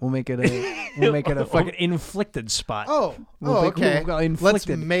different thing. We'll make it a fucking inflicted spot. Oh, We'll make- okay. we'll call it Let's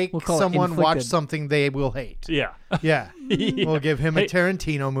inflicted. make We'll call it someone watch inflicted. something they will hate. Yeah. Yeah. We'll give him a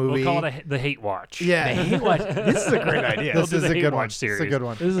Tarantino movie. We'll call it the Hate Watch. Yeah. The Hate Watch. This is a great idea. We'll This do is the a Hate good one. Watch series. It's a good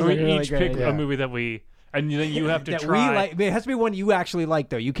one. This is And a we really each great pick idea. a movie that we, and then you have to that try. we like. It has to be one you actually like,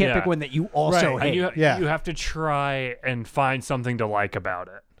 though. You can't Yeah. pick one that you also Right. hate. And Yeah. you have to try and find something to like about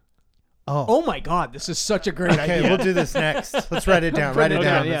it. Oh my God, this is such a great Okay, idea. we'll do this next. Let's write it down. Write it Okay,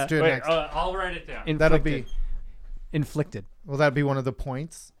 down. yeah. Let's do it Wait, next. I'll write it down. That'll be. Inflicted. Will that be one of the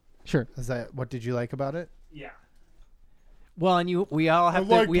points? Sure. Is that what did you like about it? Yeah. Well, and we all have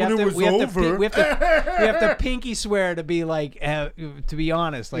to. liked We when have it to. was We have to. over. We have to pinky swear to be like. To be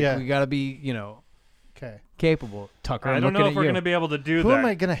honest, like Yeah. we got to be. Okay. Capable. Tucker. I I'm don't know looking if at we're you. going to be able to do Who that. am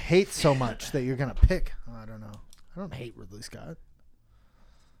I gonna hate so much that you're gonna pick? I don't know. I don't hate Ridley Scott.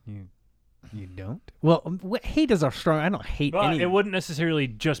 You don't? Well, hate is a strong. I don't hate Well, any. it wouldn't necessarily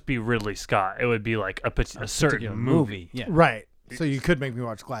just be Ridley Scott. It would be like a certain particular movie. Yeah. Right. So you could make me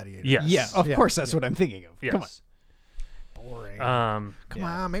watch Gladiator. Yes. Yeah. Of Yeah. course, that's what I'm thinking of. Yes. Come on. Boring. Come Come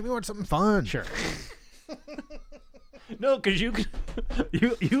on, make me watch something fun. Sure. No, because you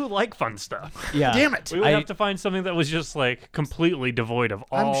like fun stuff. Yeah. Damn it. We would have to find something that was just like completely devoid of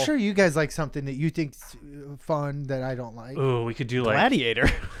all. I'm sure you guys like something that you think's fun that I don't like. Ooh, we could do like. Gladiator.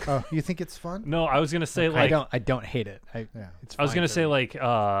 Oh, you think it's fun? No, I was gonna say like. I don't hate it. Yeah. It's I was fine gonna for say me.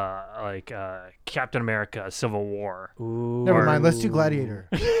 like Captain America: Civil War. Ooh. Never mind. Let's do Gladiator.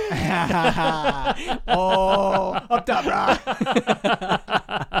 Oh, up top, bro.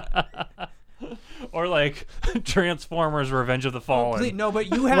 Or like Transformers: Revenge of the Fallen. Please, no,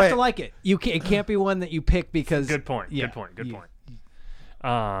 but you have Wait. to like it. You can't. It can't be one that you pick because. Good point. Yeah, Good point. Good you- point.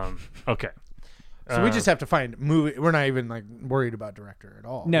 Okay. So we just have to find movie. We're not even like worried about director at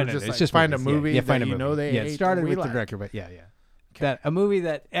all. No, We're no, just, it's like, just find movies. a movie Yeah, that find a you movie. know they Yeah, hate it started and we with like. the director, but yeah. That a movie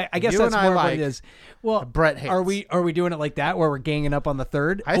that I guess You that's and I more what like. it is. Well, Brett hates. are we doing it like that where we're ganging up on the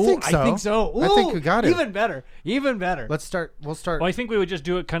third? I think so. I think so. I think Ooh, we got it. Even better. We'll start. Well, I think we would just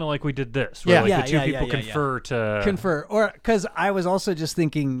do it kind of like we did this. Where Yeah. like the two people yeah. confer. Or because I was also just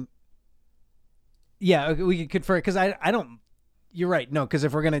thinking. Yeah, we could confer because I don't. You're right. No, because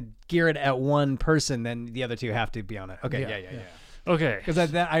if we're gonna gear it at one person, then the other two have to be on it. Okay. Yeah. Okay. Because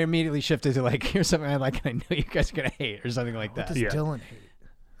I immediately shifted to like, here's something I like and I know you guys are going to hate or something like that. What does Dylan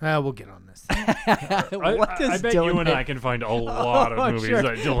hate? We'll get on this. What does I bet Dylan you and hate? I can find a lot of movies sure.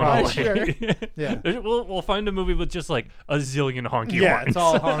 that Dylan will Sure. hate. Yeah. We'll find a movie with just like a zillion honky Yeah, ones. it's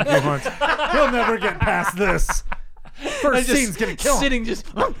all honky ones. He'll never get past this. First just scene's gonna kill him. sitting just.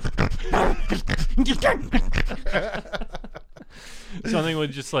 Something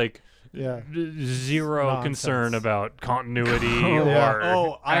with just like Yeah. zero Nonsense. concern about continuity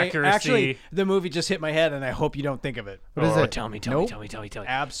or accuracy. Actually, the movie just hit my head, and I hope you don't think of it. What is it? Tell me. Nope. Tell me.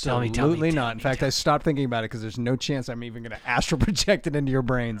 Absolutely not. In fact, I stopped thinking about it because there's no chance I'm even going to astral project it into your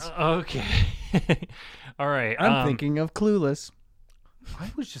brains. Okay. All right. I'm thinking of Clueless.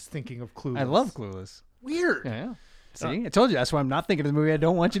 I was just thinking of Clueless. I love Clueless. Weird. Yeah. See, I told you. That's why I'm not thinking of the movie I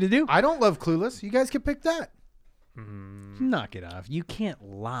don't want you to do. I don't love Clueless. You guys can pick that. Knock it off. You can't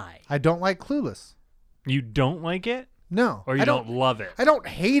lie. I don't like Clueless. You don't like it, No. or you I don't love it? I don't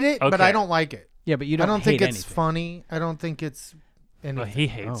hate it, but Okay. I don't like it. Yeah, but you I don't. don't think hate it's anything. funny. I don't think it's anything. Well, he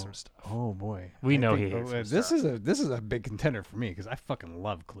hates some stuff. Oh boy. We I know think- he hates some this stuff. is a big contender for me because I fucking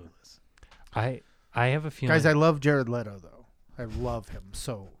love Clueless. I have a feeling. Guys, I love Jared Leto though. I love him.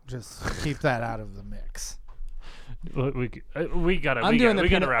 So just keep that out of the mix. we gotta. I'm we doing gotta, the we gotta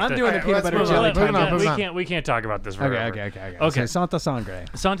peanut. wrap I'm this. doing the Alright, peanut let's butter move jelly. on. Moving on, moving on. We can't talk about this forever. Okay. Okay. So Santa Sangre.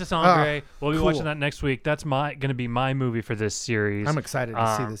 Santa Sangre. We'll be cool. watching that next week. That's gonna be my movie for this series. I'm excited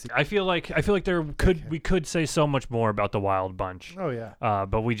to see this. I feel like we could say so much more about the Wild Bunch. Oh yeah.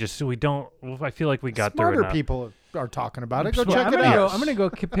 But we don't. I feel like we got through Smarter enough. people are talking about it. Go Well, check I'm it gonna out. go. I'm gonna go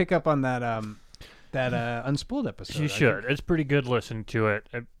pick up on that Unspooled episode. You I should. think. It's pretty good listening to it.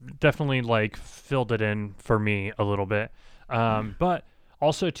 It definitely like filled it in for me a little bit. But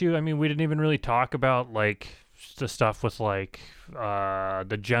also too, I mean, we didn't even really talk about like the stuff with like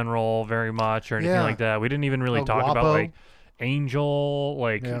the general very much or anything Yeah. like that. We didn't even really El talk about Guapo. like Angel,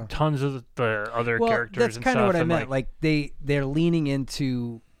 like Yeah. tons of the other Well, characters. that's and kind of stuff, what I and, meant. Like they're leaning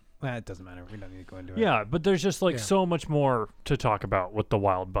into. Well, it doesn't matter. We don't need to go into it. yeah, but there's just like Yeah. so much more to talk about with the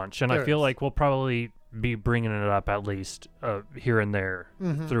Wild Bunch, and I There feel is. like we'll probably be bringing it up at least here and there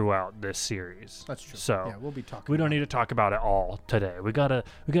throughout this series. That's true. So yeah, we'll be talking. we don't about need to talk about it all today. We gotta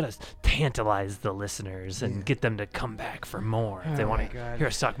tantalize the listeners and get them to come back for more if they want to hear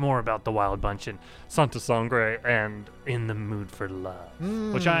us talk more about the Wild Bunch and Santa Sangre and In the Mood for Love,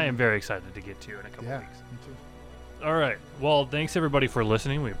 which I am very excited to get to in a couple Yeah. weeks. Me too. All right. Well, thanks everybody for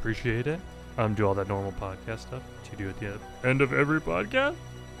listening. We appreciate it. Do all that normal podcast stuff that you do at the end of every podcast.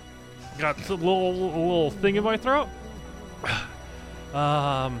 Got a little thing in my throat.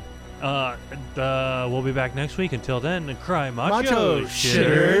 We'll be back next week. Until then, cry macho, Macho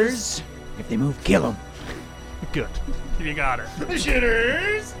shitters. If they move, kill them. Good. You got it.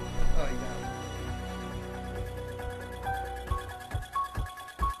 Shitters.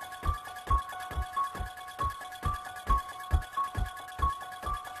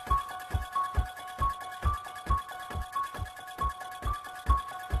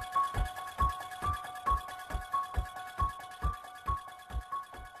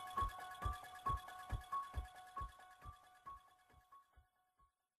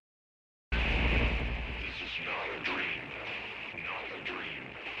 This is not a dream. Not a dream.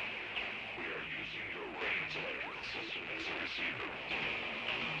 We are using your brain's electrical system as a receiver.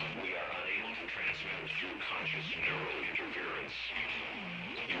 We are unable to transmit through conscious neural interference.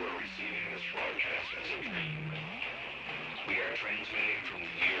 You are receiving this broadcast as a dream. We are transmitting from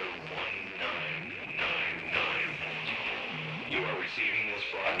the year 1999. You are receiving this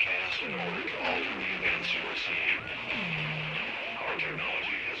broadcast in order to alter the events you are seeing. Our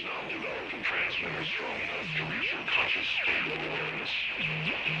technology has now developed a transmitter strong enough to reach your conscious state of awareness.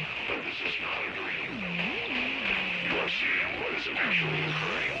 But this is not a dream. You are seeing what is actually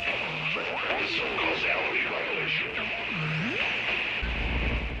occurring. The so-called causality violation.